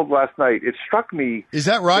stunt he pulled last night, it struck me. Is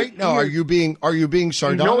that right? No, are you being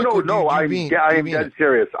sardonic? No. I am dead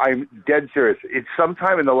serious. I'm dead serious. It's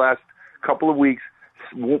sometime in the last couple of weeks,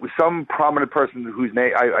 some prominent person whose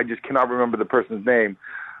name I just cannot remember the person's name.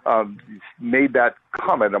 Made that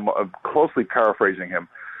comment. I'm closely paraphrasing him,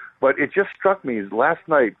 but it just struck me as last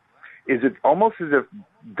night. Is it almost as if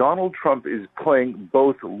Donald Trump is playing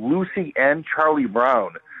both Lucy and Charlie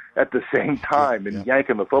Brown at the same time and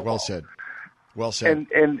yanking the football? Well said.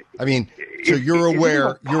 And I mean, so you're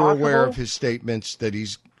aware of his statements that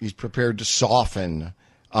he's prepared to soften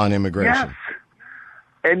on immigration. Yes.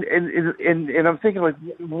 And I'm thinking, like,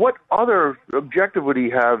 what other objective would he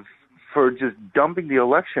have for just dumping the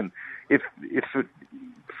election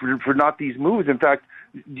for not these moves? In fact,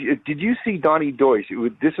 did you see Donnie Deutsch?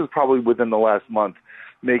 This was probably within the last month,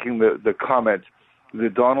 making the comment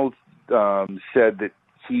that Donald said that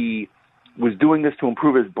he was doing this to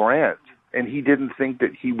improve his brand, and he didn't think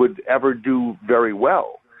that he would ever do very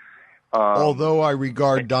well. Although I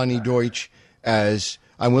regard Donnie Deutsch as,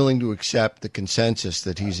 I'm willing to accept the consensus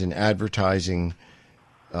that he's an advertising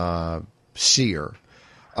seer.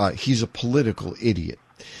 He's a political idiot.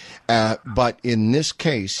 But in this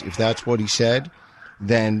case, if that's what he said,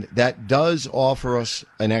 then that does offer us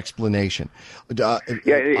an explanation.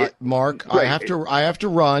 Mark, I have to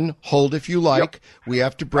run. Hold if you like. Yep. We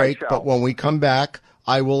have to break, but when we come back,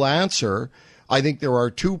 I will answer. I think there are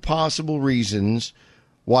two possible reasons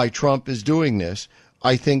why Trump is doing this.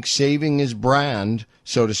 I think saving his brand,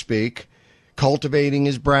 so to speak, cultivating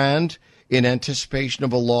his brand in anticipation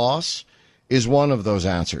of a loss is one of those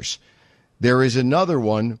answers. There is another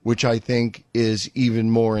one, which I think is even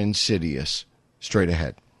more insidious. Straight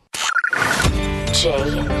ahead.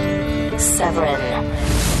 Jay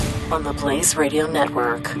Severin on the Blaze Radio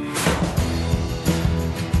Network.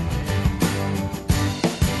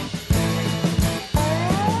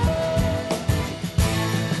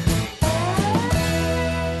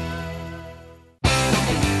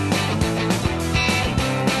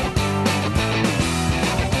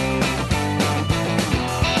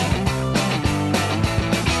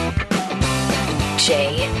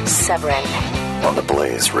 Severin on the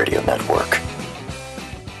Blaze Radio Network.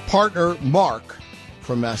 Partner Mark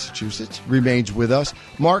from Massachusetts remains with us.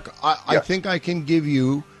 Mark, I think I can give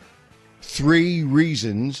you 3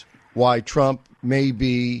 reasons why Trump may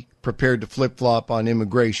be prepared to flip-flop on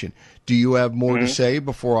immigration. Do you have more to say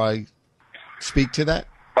before I speak to that?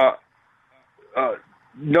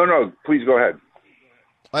 No, please go ahead.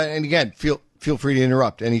 And again, feel free to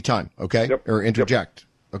interrupt anytime, okay? Yep. Or interject.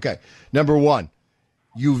 Yep. Okay. Number 1,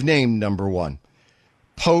 you've named number 1,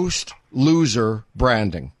 post-loser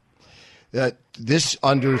branding. This,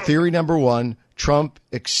 under theory number 1, Trump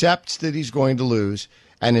accepts that he's going to lose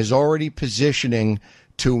and is already positioning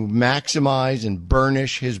to maximize and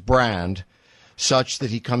burnish his brand such that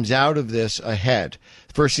he comes out of this ahead.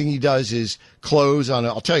 First thing he does is close on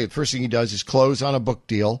a book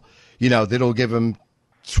deal, that'll give him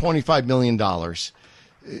 $25 million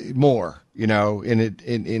more, in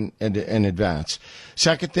advance.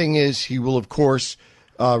 Second thing is he will, of course,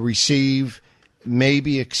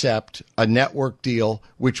 accept a network deal,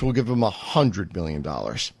 which will give him $100 million,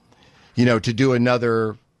 to do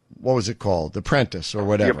another, what was it called? The Apprentice or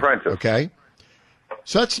whatever. The Apprentice. Okay.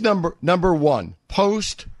 So that's number 1,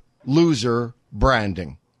 post-loser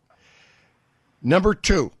branding. Number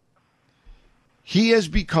 2, he has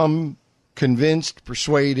become convinced,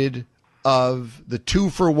 persuaded of the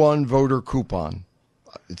 2-for-1 voter coupon.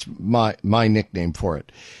 It's my nickname for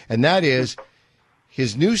it. And that is,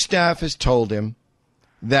 his new staff has told him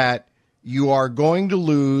that you are going to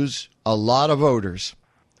lose a lot of voters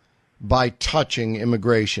by touching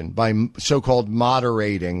immigration, by so-called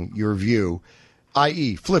moderating your view,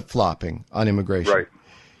 i.e. flip-flopping on immigration. Right.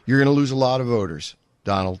 You're going to lose a lot of voters,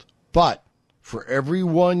 Donald. But for every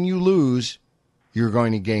one you lose, you're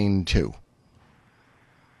going to gain 2.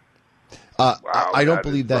 I don't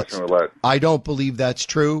believe that's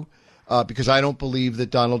true because I don't believe that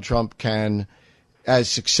Donald Trump can, as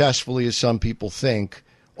successfully as some people think,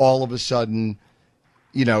 all of a sudden,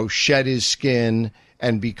 shed his skin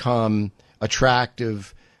and become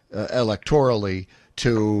attractive electorally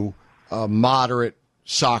to moderate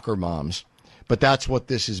soccer moms. But that's what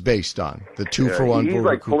this is based on, the 2-for-1 he's voter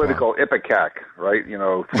like coupon. Political ipecac, right?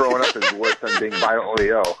 Throwing up is worse than being violently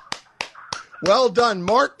ill. Well done.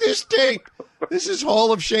 Mark this tape. This is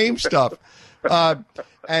Hall of Shame stuff.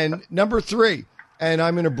 And number 3, and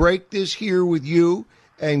I'm going to break this here with you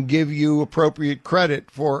and give you appropriate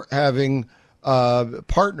credit for having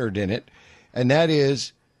partnered in it, and that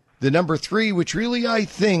is the number 3, which really I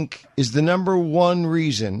think is the number 1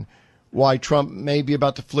 reason why Trump may be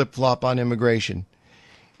about to flip-flop on immigration,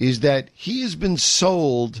 is that he has been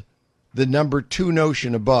sold the number 2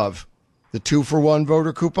 notion above, the 2-for-1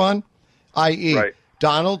 voter coupon, i.e., right.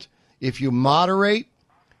 Donald, if you moderate,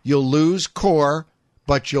 you'll lose core,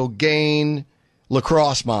 but you'll gain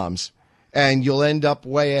lacrosse moms, and you'll end up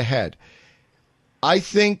way ahead. I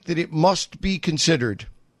think that it must be considered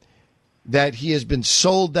that he has been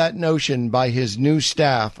sold that notion by his new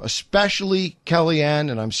staff, especially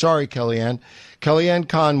Kellyanne, and I'm sorry, Kellyanne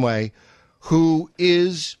Conway, who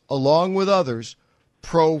is, along with others,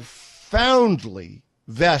 profoundly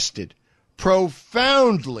vested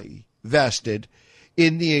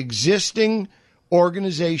in the existing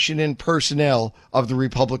organization and personnel of the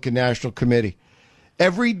Republican National Committee.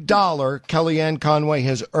 Every dollar Kellyanne Conway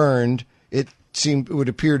has earned, it would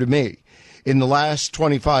appear to me, in the last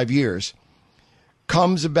 25 years,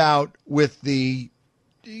 comes about with the,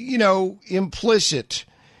 implicit,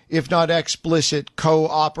 if not explicit,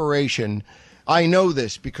 cooperation. I know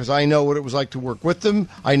this because I know what it was like to work with them.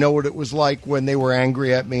 I know what it was like when they were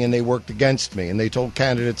angry at me and they worked against me. And they told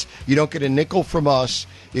candidates, you don't get a nickel from us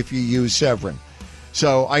if you use Severin.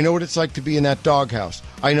 So I know what it's like to be in that doghouse.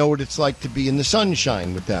 I know what it's like to be in the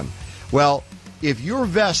sunshine with them. Well, if you're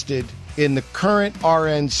vested in the current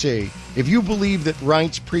RNC, if you believe that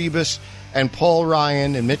Reince Priebus and Paul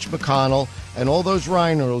Ryan and Mitch McConnell and all those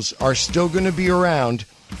rhinos are still going to be around,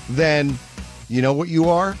 then you know what you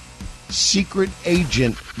are? Secret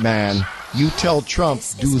agent, man. You tell Trump,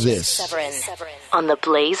 do this. On the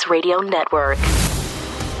Blaze Radio Network.